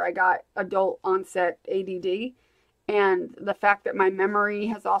got older, I got adult onset ADD, and the fact that my memory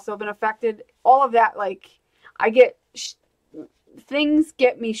has also been affected, all of that, like, things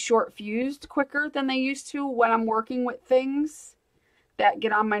get me short fused quicker than they used to when I'm working with things that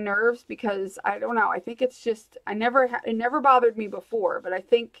get on my nerves, because I don't know, I think it's just, it never bothered me before, but I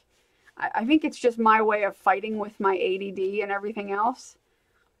think it's just my way of fighting with my ADD and everything else.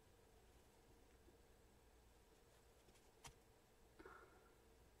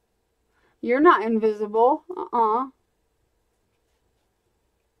 You're not invisible.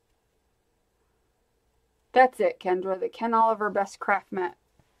 That's it, Kendra. The Ken Oliver Best Craft Mat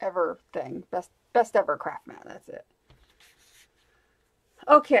Ever thing. Best ever craft mat. That's it.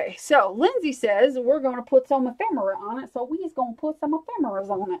 Okay, so Lindsay says we're going to put some ephemera on it, so we're going to put some ephemeras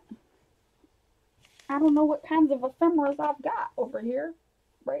on it. I don't know what kinds of ephemeras I've got over here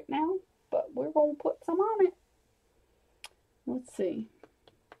right now, but we're going to put some on it. Let's see.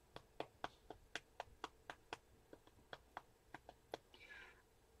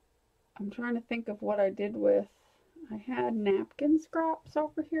 I'm trying to think of what I did with, I had napkin scraps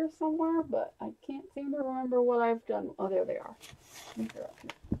over here somewhere, but I can't seem to remember what I've done. Oh, there they are. They're up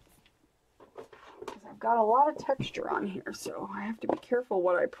here. Because I've got a lot of texture on here, so I have to be careful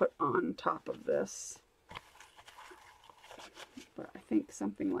what I put on top of this. But I think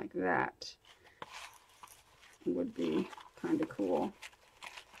something like that would be kind of cool.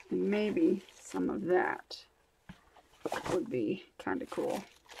 And maybe some of that would be kind of cool.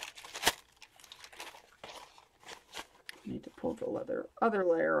 I need to pull the other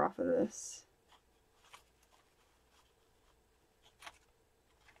layer off of this.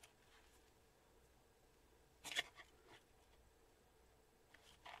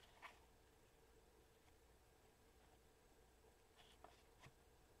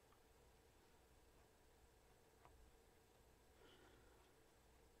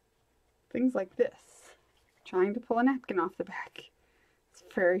 Things like this. Trying to pull a napkin off the back. It's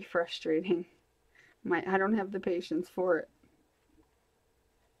very frustrating. I don't have the patience for it.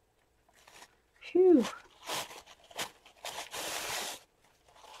 Phew.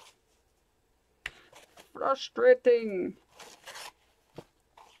 Frustrating.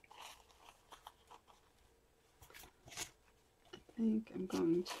 I think I'm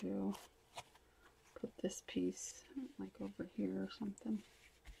going to put this piece like over here or something.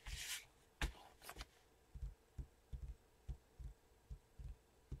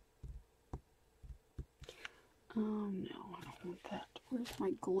 Oh no, I don't want that. Where's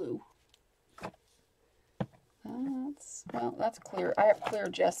my glue? That's clear. I have clear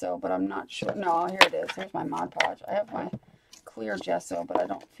gesso, but I'm not sure. No, here it is. There's my Mod Podge. I have my clear gesso, but I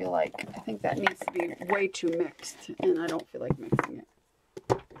don't feel like, I think that needs to be way too mixed, and I don't feel like mixing it.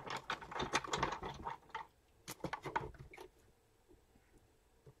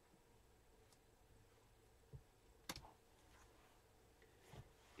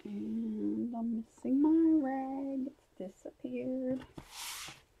 And I'm missing my rag. It's disappeared.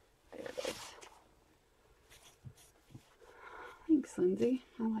 There it is. Thanks, Lindsay.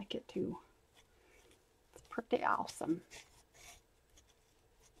 I like it too. It's pretty awesome.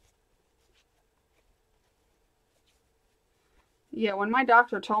 Yeah, when my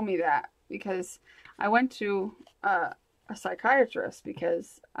doctor told me that, because I went to a psychiatrist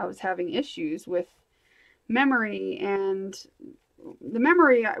because I was having issues with memory, and the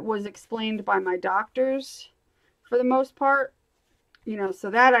memory was explained by my doctors for the most part, you know, so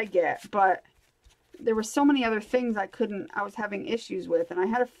that I get, but there were so many other things I was having issues with, and I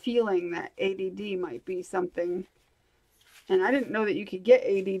had a feeling that ADD might be something, and I didn't know that you could get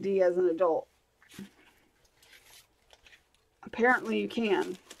ADD as an adult. Apparently you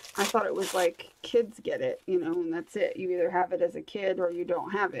can. I thought it was like kids get it, you know, and that's it. You either have it as a kid or you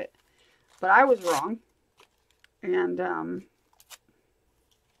don't have it. But I was wrong. And,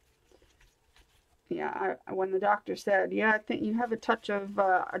 yeah, when the doctor said, yeah, I think you have a touch of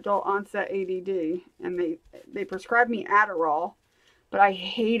adult onset ADD, and they prescribed me Adderall, but I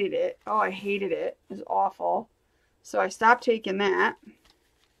hated it. Oh, I hated it. It was awful. So I stopped taking that.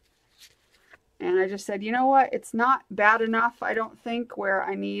 And I just said, you know what? It's not bad enough, I don't think, where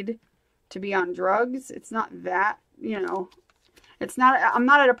I need to be on drugs. It's not that, you know, I'm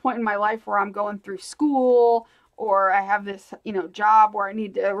not at a point in my life where I'm going through school or I have this, you know, job where I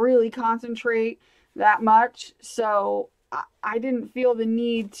need to really concentrate that much. So I didn't feel the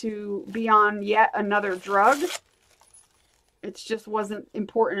need to be on yet another drug. It just wasn't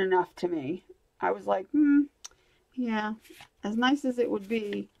important enough to me. I was like, yeah, as nice as it would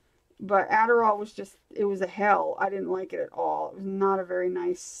be, but Adderall was just, it was a hell. I didn't like it at all. It was not a very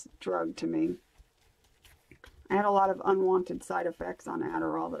nice drug to me. I had a lot of unwanted side effects on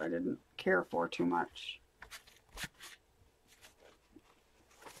Adderall that I didn't care for too much.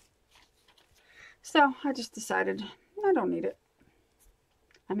 So I just decided I don't need it.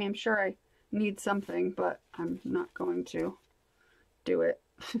 I mean, I'm sure I need something, but I'm not going to do it.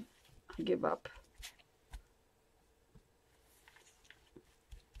 I give up.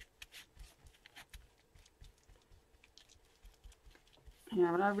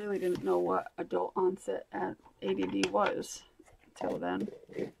 Yeah, but I really didn't know what adult onset ADD was until then.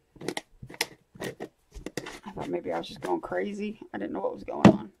 I thought maybe I was just going crazy. I didn't know what was going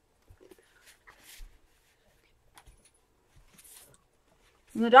on.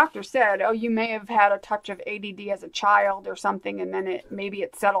 And the doctor said, oh, you may have had a touch of ADD as a child or something, and then maybe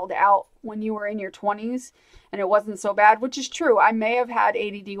it settled out when you were in your 20s, and it wasn't so bad, which is true. I may have had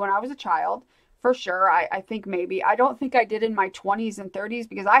ADD when I was a child. For sure, I think maybe. I don't think I did in my 20s and 30s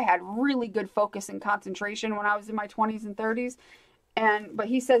because I had really good focus and concentration when I was in my 20s and 30s. But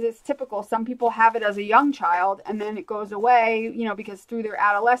he says it's typical. Some people have it as a young child and then it goes away, you know, because through their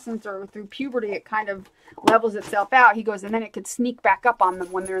adolescence or through puberty, it kind of levels itself out. He goes, and then it could sneak back up on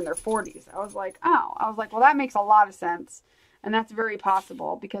them when they're in their 40s. I was like, well, that makes a lot of sense. And that's very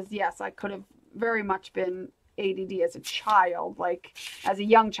possible because, yes, I could have very much been ADD as a child, like as a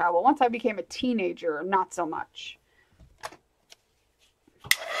young child. Well, once I became a teenager, not so much.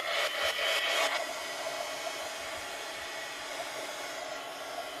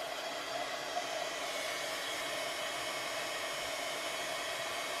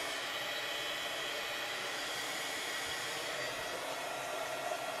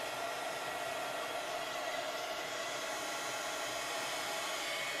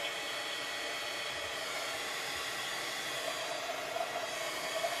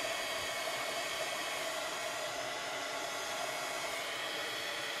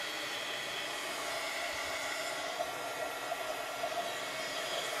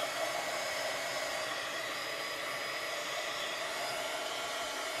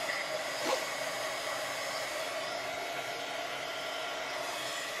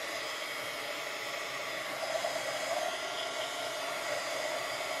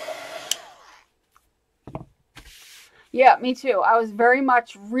 Yeah, me too. I was very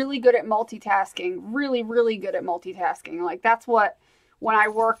much really good at multitasking, really, really good at multitasking. Like that's what, when I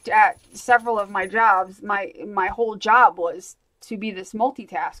worked at several of my jobs, my whole job was to be this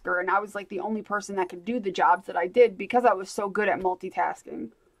multitasker, and I was like the only person that could do the jobs that I did because I was so good at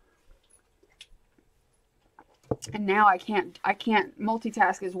multitasking. And now I can't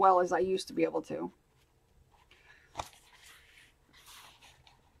multitask as well as I used to be able to.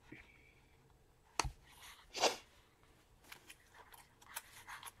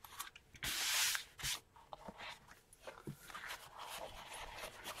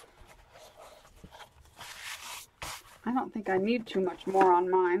 I don't think I need too much more on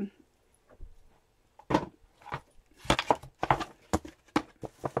mine.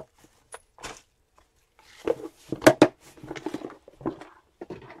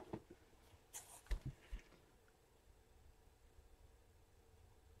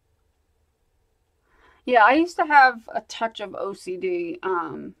 Yeah, I used to have a touch of OCD,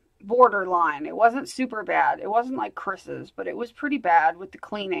 borderline. It wasn't super bad. It wasn't like Chris's, but it was pretty bad with the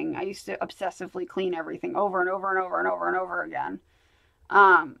cleaning. I used to obsessively clean everything over and over and over and over and over again.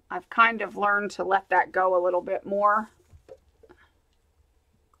 I've kind of learned to let that go a little bit more.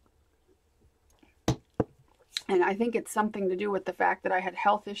 And I think it's something to do with the fact that I had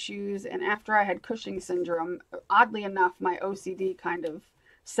health issues, and after I had Cushing's syndrome, oddly enough, my OCD kind of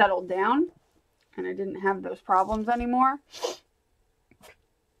settled down, and I didn't have those problems anymore.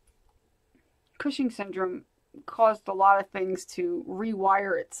 Cushing's syndrome caused a lot of things to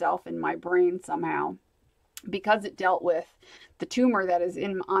rewire itself in my brain somehow, because it dealt with the tumor that is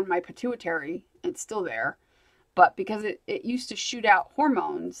on my pituitary. It's still there, but because it used to shoot out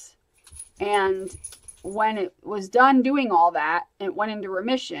hormones, and when it was done doing all that, it went into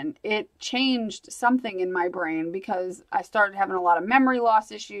remission. It changed something in my brain because I started having a lot of memory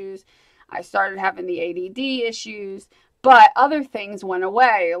loss issues. I started having the ADD issues, but other things went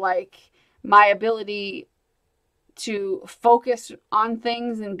away, like my ability to focus on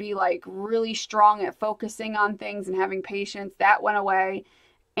things and be like really strong at focusing on things and having patience, that went away.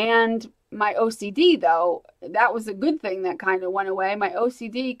 And my OCD, though, that was a good thing that kind of went away. My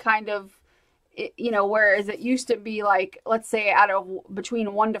OCD kind of, whereas it used to be like, let's say out of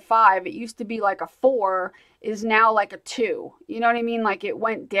between 1 to 5, it used to be like a 4, is now like a 2. You know what I mean? Like it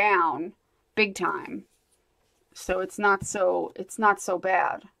went down big time. So it's not so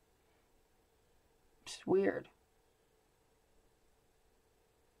bad. It's weird.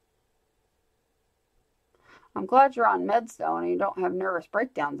 I'm glad you're on meds though and you don't have nervous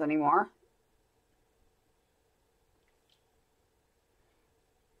breakdowns anymore.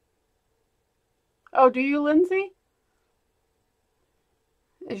 Oh, do you, Lindsay?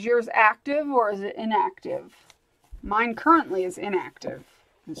 Is yours active or is it inactive? Mine currently is inactive,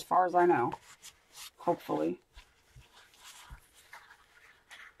 as far as I know. Hopefully.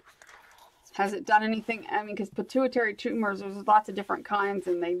 Has it done anything? I mean, because pituitary tumors, there's lots of different kinds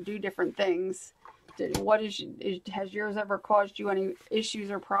and they do different things. Has yours ever caused you any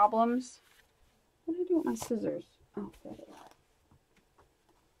issues or problems? What did I do with my scissors? Oh, there they are.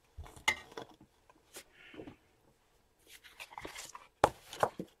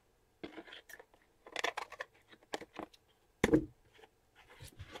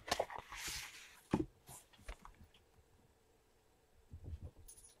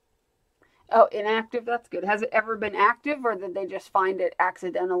 Oh, inactive, that's good. Has it ever been active or did they just find it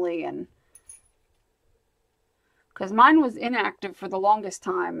accidentally? And Because mine was inactive for the longest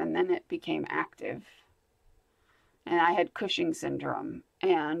time, and then it became active. And I had Cushing syndrome,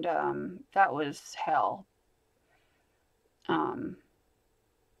 and that was hell. But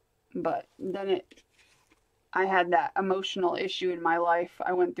then I had that emotional issue in my life.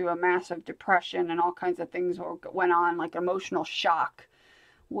 I went through a massive depression, and all kinds of things went on, like emotional shock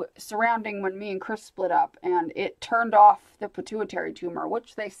surrounding when me and Chris split up, and it turned off the pituitary tumor,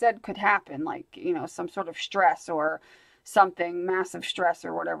 which they said could happen, like, you know, some sort of stress or something, massive stress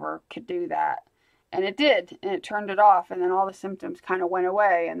or whatever could do that. And it did, and it turned it off, and then all the symptoms kind of went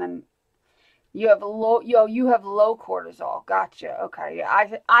away, and then you have low cortisol. Gotcha. Okay.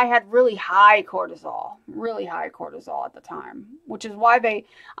 Yeah. I had really high cortisol at the time, which is why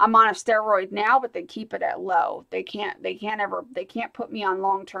I'm on a steroid now, but they keep it at low. They can't put me on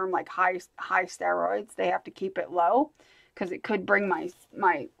long-term like high steroids. They have to keep it low because it could bring my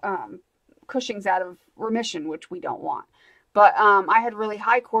Cushing's out of remission, which we don't want. But I had really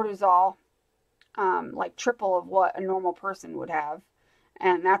high cortisol, like triple of what a normal person would have,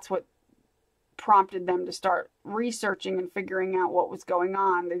 and that's what prompted them to start researching and figuring out what was going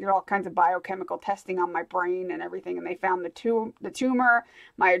on. They did all kinds of biochemical testing on my brain and everything, and they found the tumor.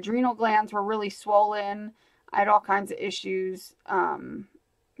 My adrenal glands were really swollen. I had all kinds of issues.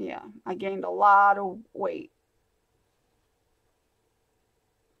 Yeah, I gained a lot of weight.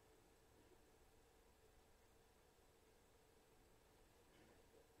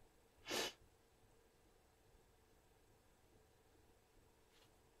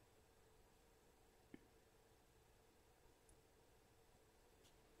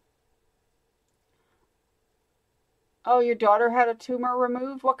 Oh, your daughter had a tumor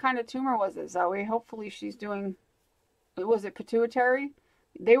removed? What kind of tumor was it, Zoe? Hopefully she's doing, was it pituitary?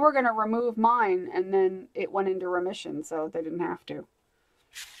 They were going to remove mine, and then it went into remission, so they didn't have to.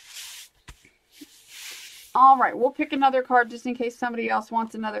 All right, we'll pick another card just in case somebody else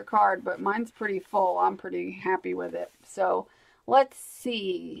wants another card, but mine's pretty full. I'm pretty happy with it. So let's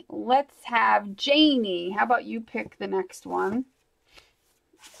see. Let's have Janie. How about you pick the next one?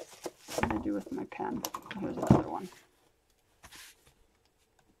 What do I do with my pen? Here's another one.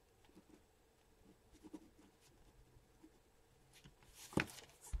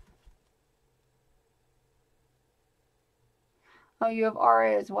 Oh, you have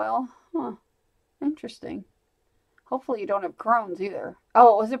RA as well? Huh. Interesting. Hopefully you don't have Crohn's either.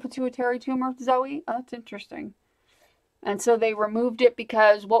 Oh, was it pituitary tumor, Zoe? Oh, that's interesting. And so they removed it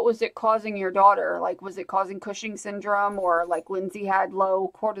because what was it causing your daughter? Like, was it causing Cushing syndrome, or like Lindsay had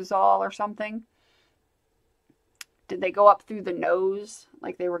low cortisol or something? Did they go up through the nose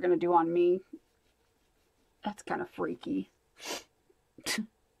like they were going to do on me? That's kind of freaky.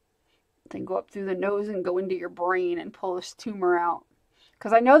 They go up through the nose and go into your brain and pull this tumor out.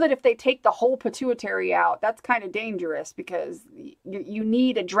 Because I know that if they take the whole pituitary out, that's kind of dangerous because you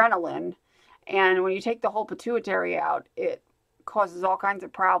need adrenaline. And when you take the whole pituitary out, it causes all kinds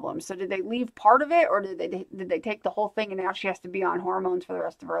of problems. So did they leave part of it, or did they take the whole thing and now she has to be on hormones for the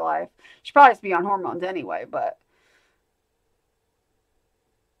rest of her life? She probably has to be on hormones anyway, but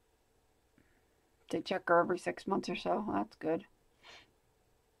they check her every 6 months or so. That's good.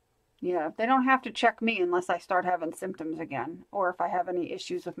 Yeah, they don't have to check me unless I start having symptoms again, or if I have any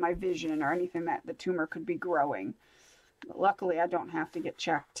issues with my vision or anything that the tumor could be growing. But luckily, I don't have to get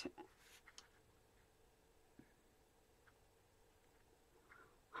checked.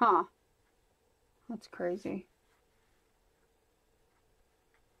 Huh. That's crazy.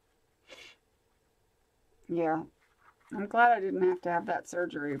 Yeah. I'm glad I didn't have to have that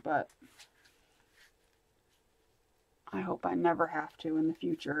surgery, but I hope I never have to in the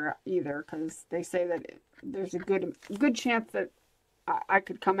future either, because they say that there's a good chance that I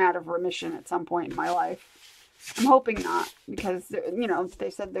could come out of remission at some point in my life. I'm hoping not, because, you know, they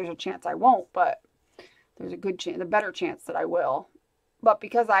said there's a chance I won't, but there's a better chance that I will. But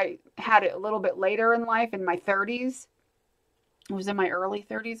because I had it a little bit later in life, in my 30s, it was in my early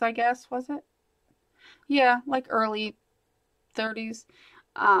 30s, I guess, was it? Yeah, like early 30s.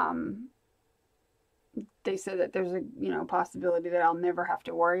 Um, they said that there's a, you know, possibility that I'll never have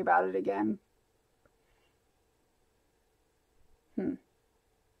to worry about it again. Hmm.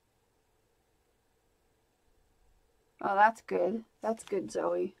 Oh, that's good. That's good,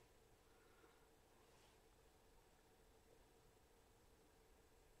 Zoe.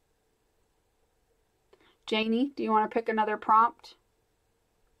 Janie, do you want to pick another prompt?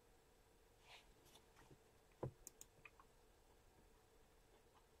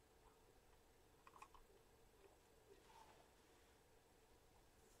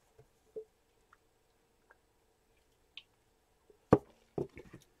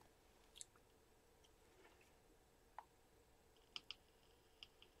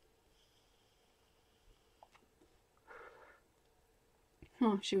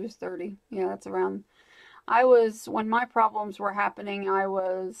 Oh, she was 30. Yeah, that's around. I was, when my problems were happening, I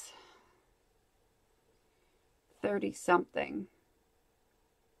was 30 something.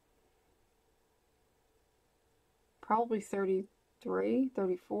 Probably 33,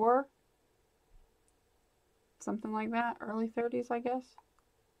 34. Something like that. Early 30s, I guess.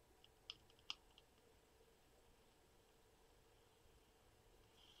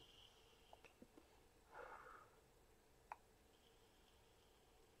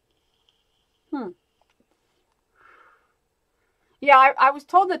 Yeah, I was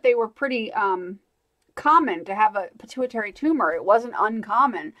told that they were pretty common to have a pituitary tumor. It wasn't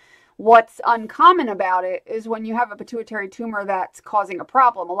uncommon. What's uncommon about it is when you have a pituitary tumor that's causing a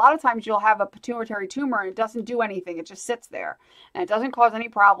problem. A lot of times you'll have a pituitary tumor and it doesn't do anything. It just sits there and it doesn't cause any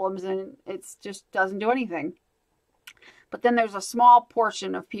problems and it just doesn't do anything. But then there's a small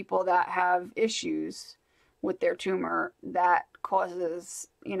portion of people that have issues with their tumor that causes,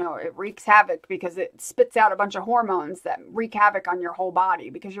 you know, it wreaks havoc because it spits out a bunch of hormones that wreak havoc on your whole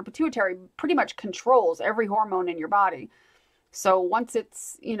body because your pituitary pretty much controls every hormone in your body. So once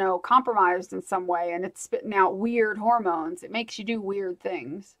it's, you know, compromised in some way and it's spitting out weird hormones, it makes you do weird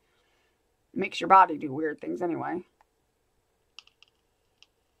things. It makes your body do weird things anyway.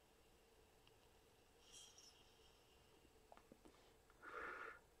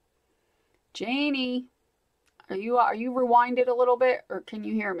 Janie, are you rewinded a little bit or can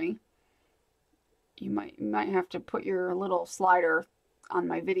you hear me? You might have to put your little slider on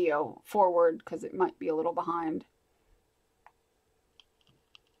my video forward because it might be a little behind.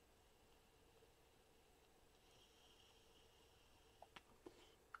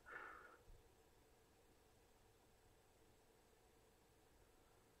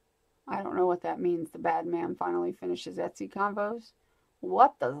 I don't know what that means. The bad man finally finishes Etsy convos.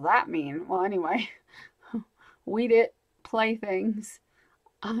 What does that mean? Well, anyway, weed it, playthings.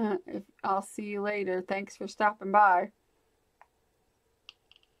 I'll see you later. Thanks for stopping by.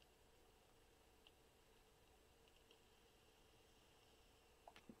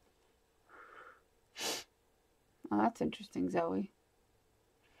 Oh, that's interesting, Zoe.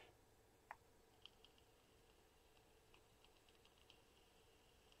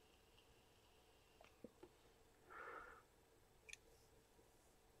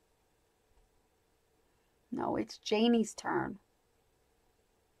 No, it's Janie's turn.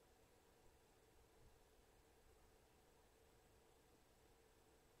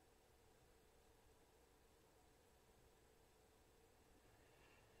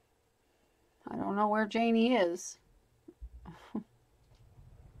 I don't know where Janie is.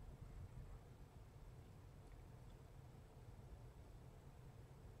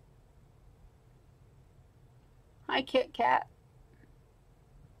 Hi, Kit Kat.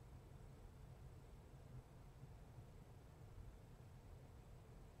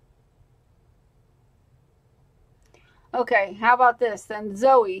 Okay, how about this then?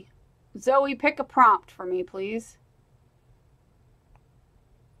 Zoe. Zoe, pick a prompt for me, please.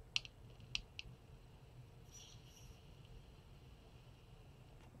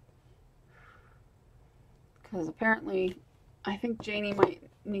 Because apparently, I think Janie might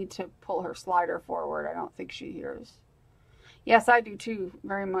need to pull her slider forward. I don't think she hears. Yes, I do too.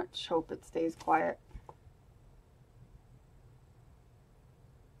 Very much hope it stays quiet.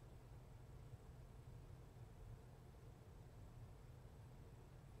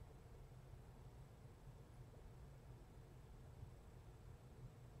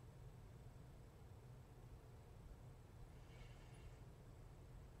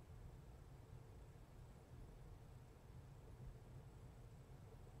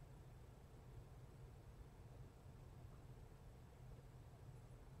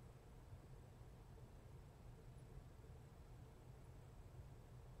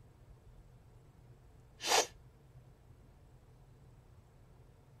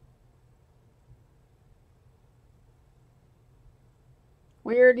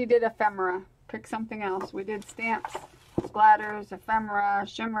 We already did ephemera. Pick something else. We did stamps, splatters, ephemera,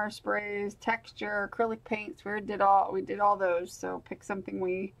 shimmer sprays, texture, acrylic paints. We did all those. So pick something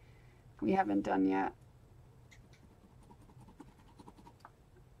we haven't done yet.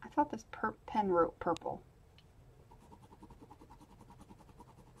 I thought this pen wrote purple.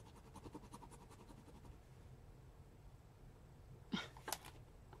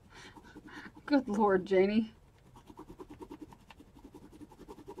 Good Lord, Janie.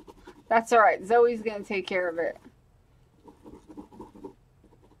 That's all right. Zoe's going to take care of it.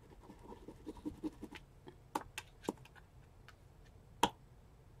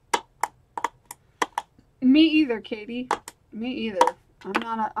 Me either, Katie. Me either.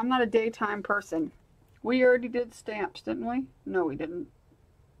 I'm not a daytime person. We already did stamps, didn't we? No, we didn't.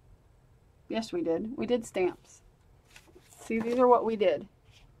 Yes, we did. We did stamps. See, these are what we did.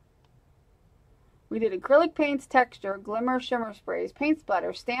 We did acrylic paints, texture, glimmer, shimmer sprays, paint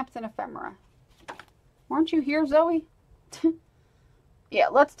splatter, stamps, and ephemera. Aren't you here, Zoe? Yeah,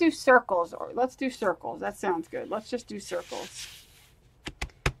 let's do circles. Or let's do circles. That sounds good. Let's just do circles.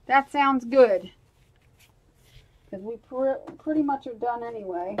 That sounds good. Because we pretty much are done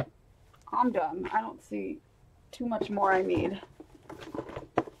anyway. I'm done. I don't see too much more I need.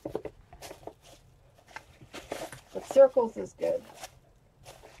 But circles is good.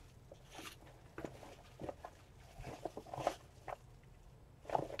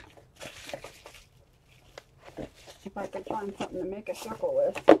 If I could find something to make a circle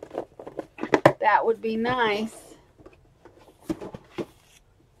with, that would be nice.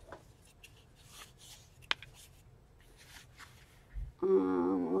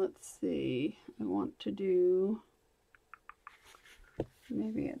 Let's see. I want to do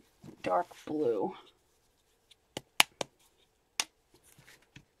maybe a dark blue.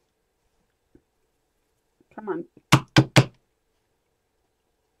 Come on.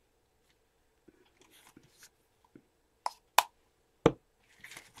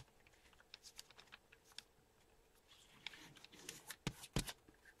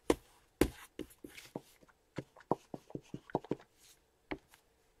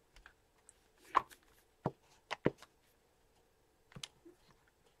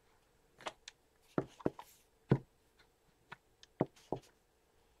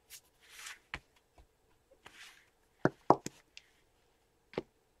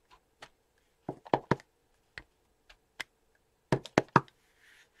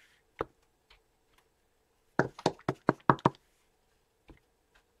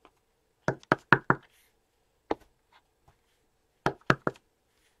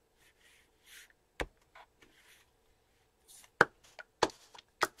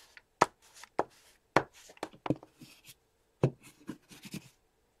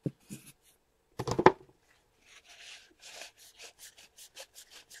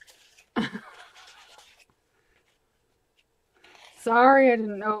 Sorry, I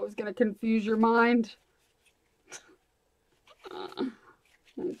didn't know it was going to confuse your mind. Oh,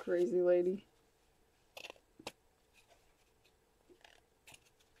 crazy lady.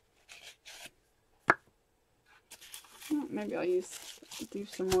 Oh, maybe I'll do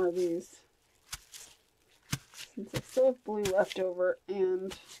some more of these. Since I still have blue left over,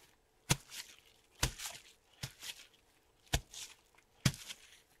 and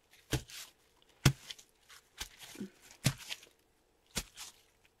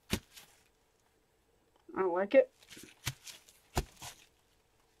I like it.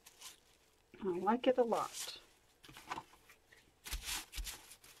 I like it a lot.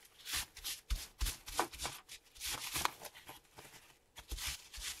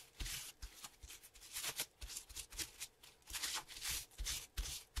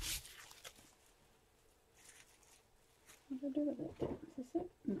 What did I do with it? Is this it?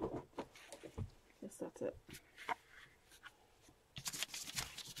 No. I guess that's it.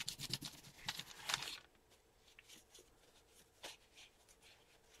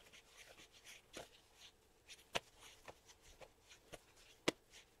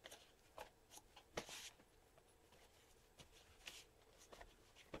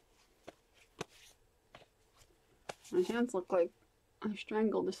 My hands look like I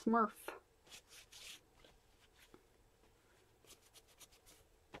strangled a Smurf.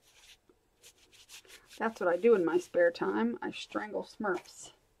 That's what I do in my spare time. I strangle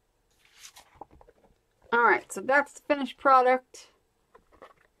Smurfs. Alright, so that's the finished product.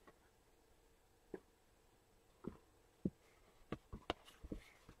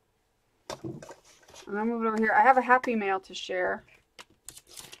 I'm going to move it over here. I have a Happy Mail to share.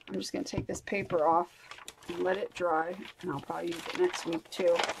 I'm just going to take this paper off and let it dry, and I'll probably use it next week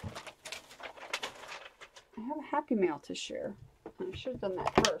too. I have a Happy Mail to share. I should have done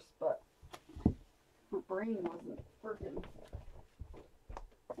that first, but my brain wasn't working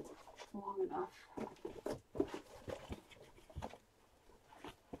long enough.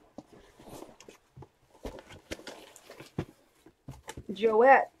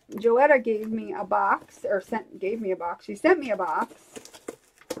 Joetta gave me a box, or gave me a box. She sent me a box,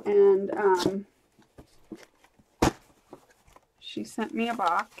 and she sent me a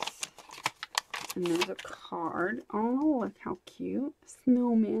box, and there's a card. Oh, look how cute.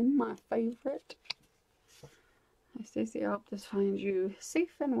 Snowman, my favorite. Hi, Stacy. I hope this finds you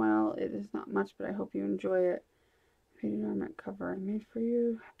safe and well. It is not much, but I hope you enjoy it. Painted ornament cover I made for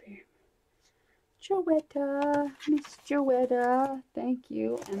you. Happy Joetta, Miss Joetta. Thank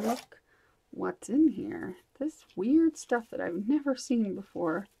you. And look what's in here. This weird stuff that I've never seen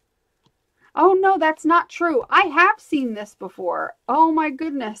before. Oh no, that's not true. I have seen this before. Oh my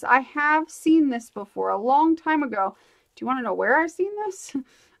goodness, I have seen this before a long time ago. Do you want to know where I've seen this?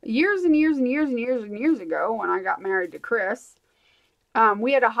 Years and years and years and years and years ago when I got married to Chris.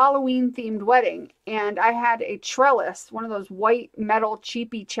 We had a Halloween themed wedding and I had a trellis, one of those white metal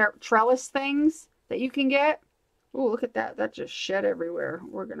cheapy trellis things that you can get. Oh, look at that. That just shed everywhere.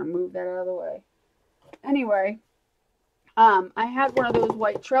 We're going to move that out of the way. Anyway, I had one of those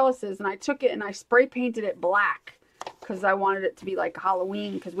white trellises and I took it and I spray painted it black because I wanted it to be like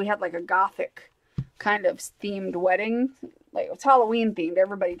Halloween because we had like a gothic kind of themed wedding. Like it was Halloween themed,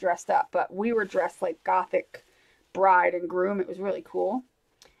 everybody dressed up, but we were dressed like gothic bride and groom. It was really cool.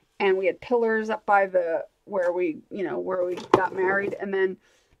 And we had pillars up by the where we got married, and then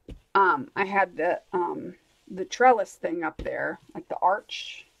I had the trellis thing up there, like the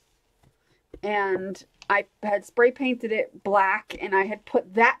arch. And I had spray painted it black and I had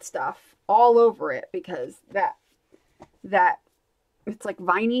put that stuff all over it because that it's like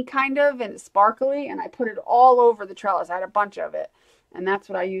viney kind of and it's sparkly, and I put it all over the trellis. I had a bunch of it. And that's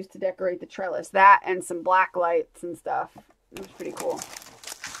what I used to decorate the trellis. That and some black lights and stuff. It was pretty cool.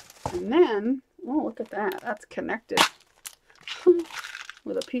 And then, oh, look at that. That's connected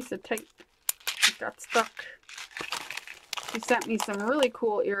with a piece of tape. It got stuck. She sent me some really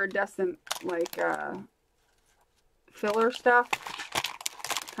cool iridescent, like, filler stuff.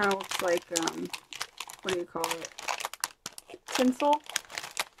 Kind of looks like, what do you call it? Tinsel.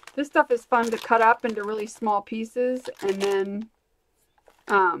 This stuff is fun to cut up into really small pieces and then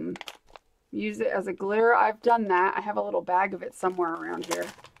use it as a glitter. I've done that. I have a little bag of it somewhere around here.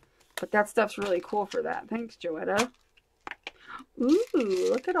 But that stuff's really cool for that. Thanks, Joetta. Ooh,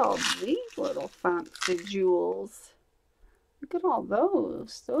 look at all these little fancy jewels. Look at all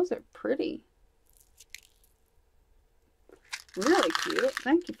those. Those are pretty. Really cute.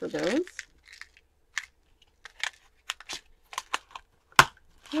 Thank you for those.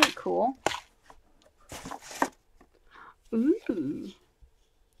 Very cool. Ooh.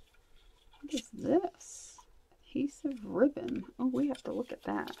 What is this? Adhesive ribbon. Oh, we have to look at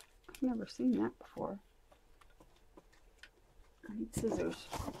that. I've never seen that before. I need scissors.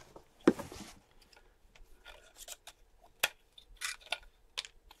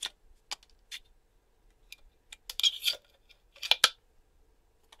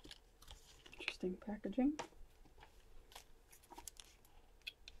 Interesting packaging.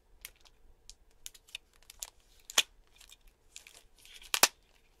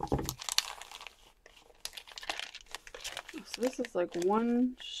 So this is like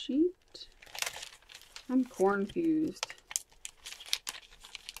one sheet. I'm confused.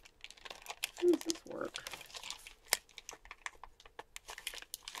 How does this work?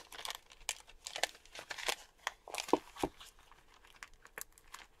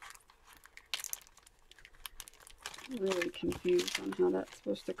 I'm really confused on how that's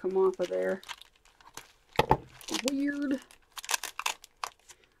supposed to come off of there. Weird.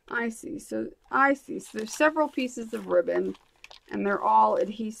 I see. So there's several pieces of ribbon and they're all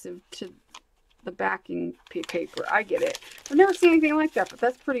adhesive to the backing paper. I get it. I've never seen anything like that, but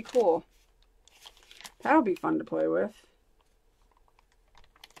that's pretty cool. That'll be fun to play with.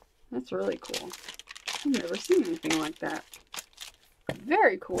 That's really cool. I've never seen anything like that.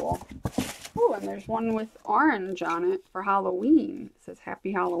 Very cool. Oh, and there's one with orange on it for Halloween. It says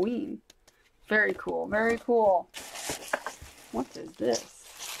Happy Halloween. Very cool. Very cool. What is this?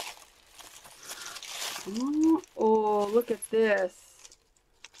 Oh, look at this.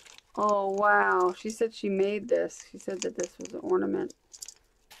 Oh, wow. She said she made this. She said that this was an ornament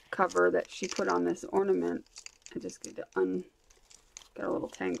cover that she put on this ornament. I just get to got a little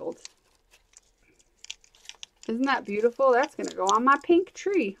tangled. Isn't that beautiful? That's going to go on my pink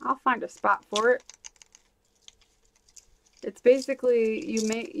tree. I'll find a spot for it. It's basically you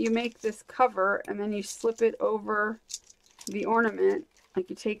make this cover and then you slip it over the ornament. Like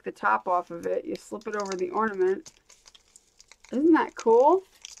you take the top off of it, you slip it over the ornament. Isn't that cool?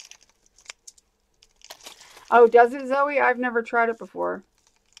 Oh, does it, Zoe? I've never tried it before.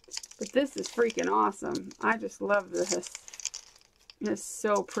 But this is freaking awesome. I just love this. It's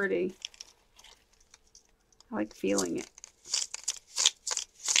so pretty. I like feeling it.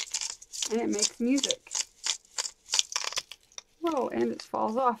 And it makes music. Whoa, and it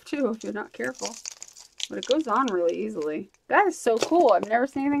falls off too if you're not careful. But it goes on really easily. That is so cool. I've never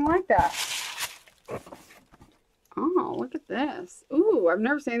seen anything like that. Oh, look at this. Ooh, I've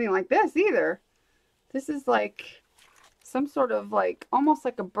never seen anything like this either. This is like some sort of like, almost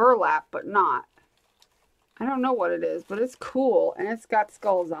like a burlap, but not. I don't know what it is, but it's cool. And it's got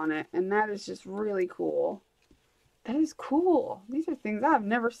skulls on it. And that is just really cool. That is cool. These are things I've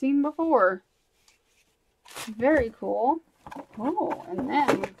never seen before. Very cool. Oh, and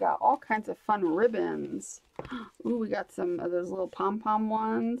then we've got all kinds of fun ribbons. Ooh, we got some of those little pom-pom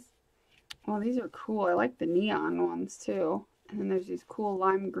ones. Oh, these are cool. I like the neon ones too. And then there's these cool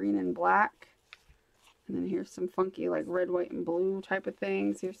lime green and black. And then here's some funky like red, white, and blue type of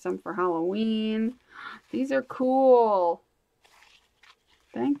things. Here's some for Halloween. These are cool.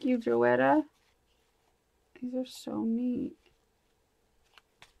 Thank you, Joetta. These are so neat.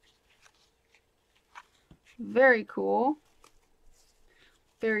 Very cool.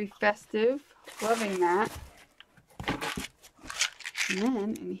 Very festive. Loving that. And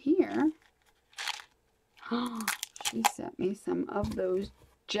then in here, she sent me some of those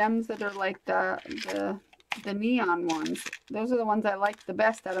gems that are like the neon ones. Those are the ones I liked the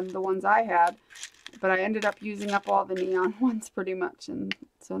best out of the ones I had. But I ended up using up all the neon ones pretty much. And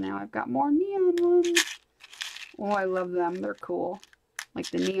so now I've got more neon ones. Oh, I love them. They're cool. Like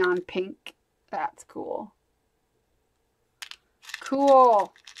the neon pink. That's cool.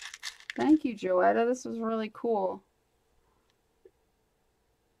 Cool. Thank you, Joetta. This was really cool.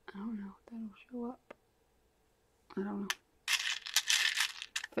 I don't know if that'll show up. I don't know.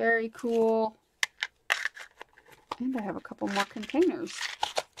 Very cool. And I have a couple more containers.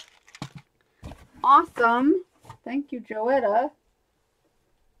 Awesome. Thank you, Joetta.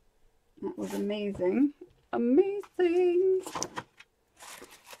 That was amazing. Amazing.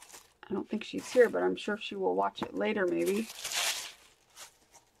 I don't think she's here, but I'm sure she will watch it later, maybe.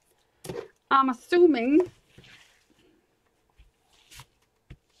 I'm assuming.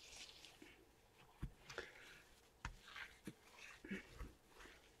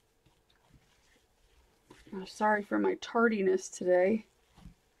 I'm sorry for my tardiness today.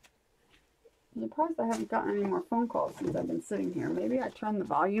 I'm surprised I haven't gotten any more phone calls since I've been sitting here. Maybe I turned the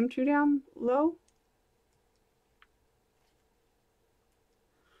volume too down low?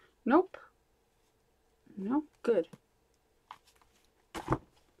 Nope. No, good.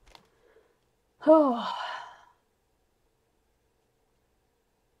 Oh.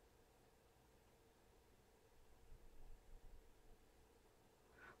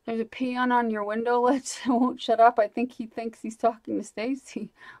 There's a peon on your window ledge that won't shut up. I think he thinks he's talking to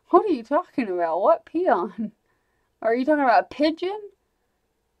Stacy. What are you talking about? What peon? Are you talking about a pigeon?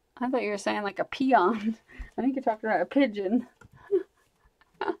 I thought you were saying like a peon. I think you're talking about a pigeon.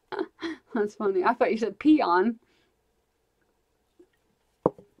 That's funny. I thought you said peon.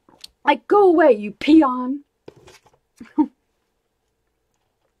 Like, go away, you peon.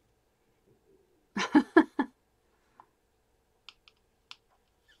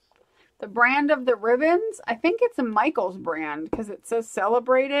 The brand of the ribbons, I think it's a Michaels brand because it says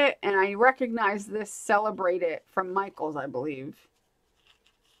Celebrate It, and I recognize this Celebrate It from Michaels, I believe.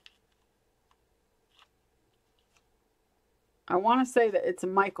 I want to say that it's a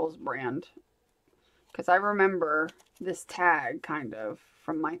Michaels brand because I remember this tag kind of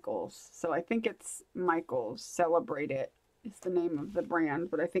from Michaels. So I think it's Michaels. Celebrate It is the name of the brand,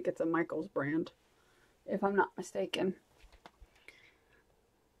 but I think it's a Michaels brand if I'm not mistaken.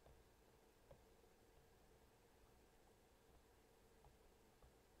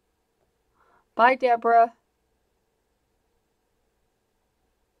 Bye, Deborah.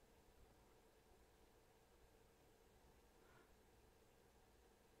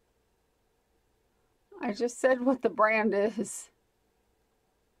 I just said what the brand is.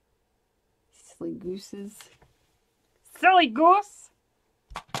 Silly gooses. Silly goose!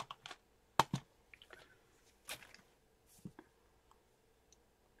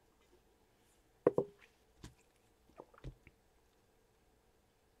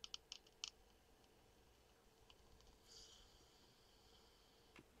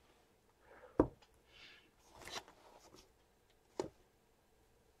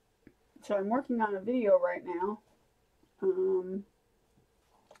 So I'm working on a video right now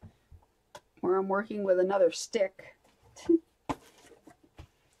where I'm working with another stick. I'm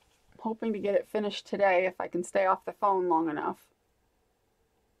hoping to get it finished today if I can stay off the phone long enough.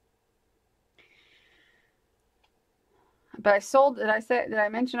 But I sold, did I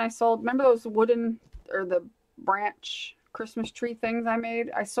mention I sold, remember those wooden or the branch Christmas tree things I made?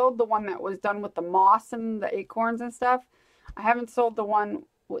 I sold the one that was done with the moss and the acorns and stuff. I haven't sold the one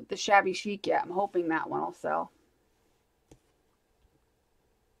with the shabby chic yet. I'm hoping that one will sell.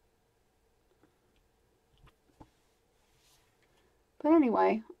 But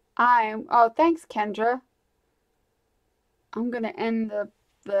anyway, oh, thanks, Kendra. I'm going to end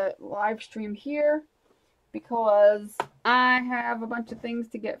the live stream here because I have a bunch of things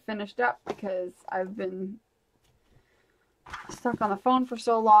to get finished up because I've been stuck on the phone for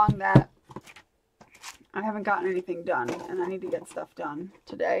so long that I haven't gotten anything done, and I need to get stuff done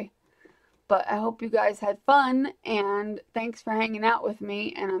today. But I hope you guys had fun, and thanks for hanging out with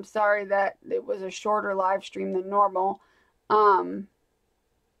me. And I'm sorry that it was a shorter live stream than normal.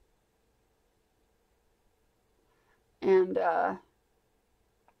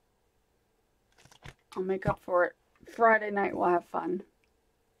 I'll make up for it. Friday night we'll have fun.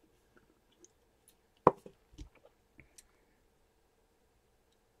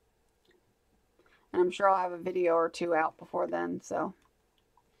 And I'm sure I'll have a video or two out before then, so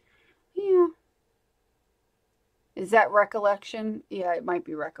yeah. Is that recollection? Yeah, it might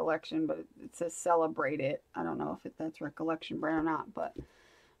be recollection, but it says celebrate it. I don't know if that's recollection brand or not, but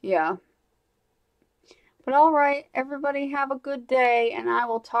yeah. But all right, everybody have a good day, and I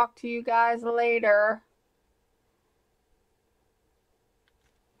will talk to you guys later.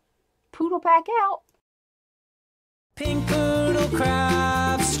 Poodle pack out. Pink Poodle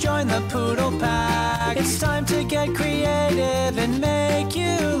Crafts, join the Poodle Pack. It's time to get creative and make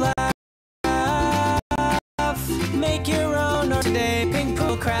you laugh. Make your own art today. Pink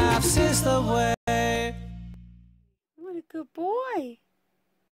Poodle Crafts is the way. What a good boy.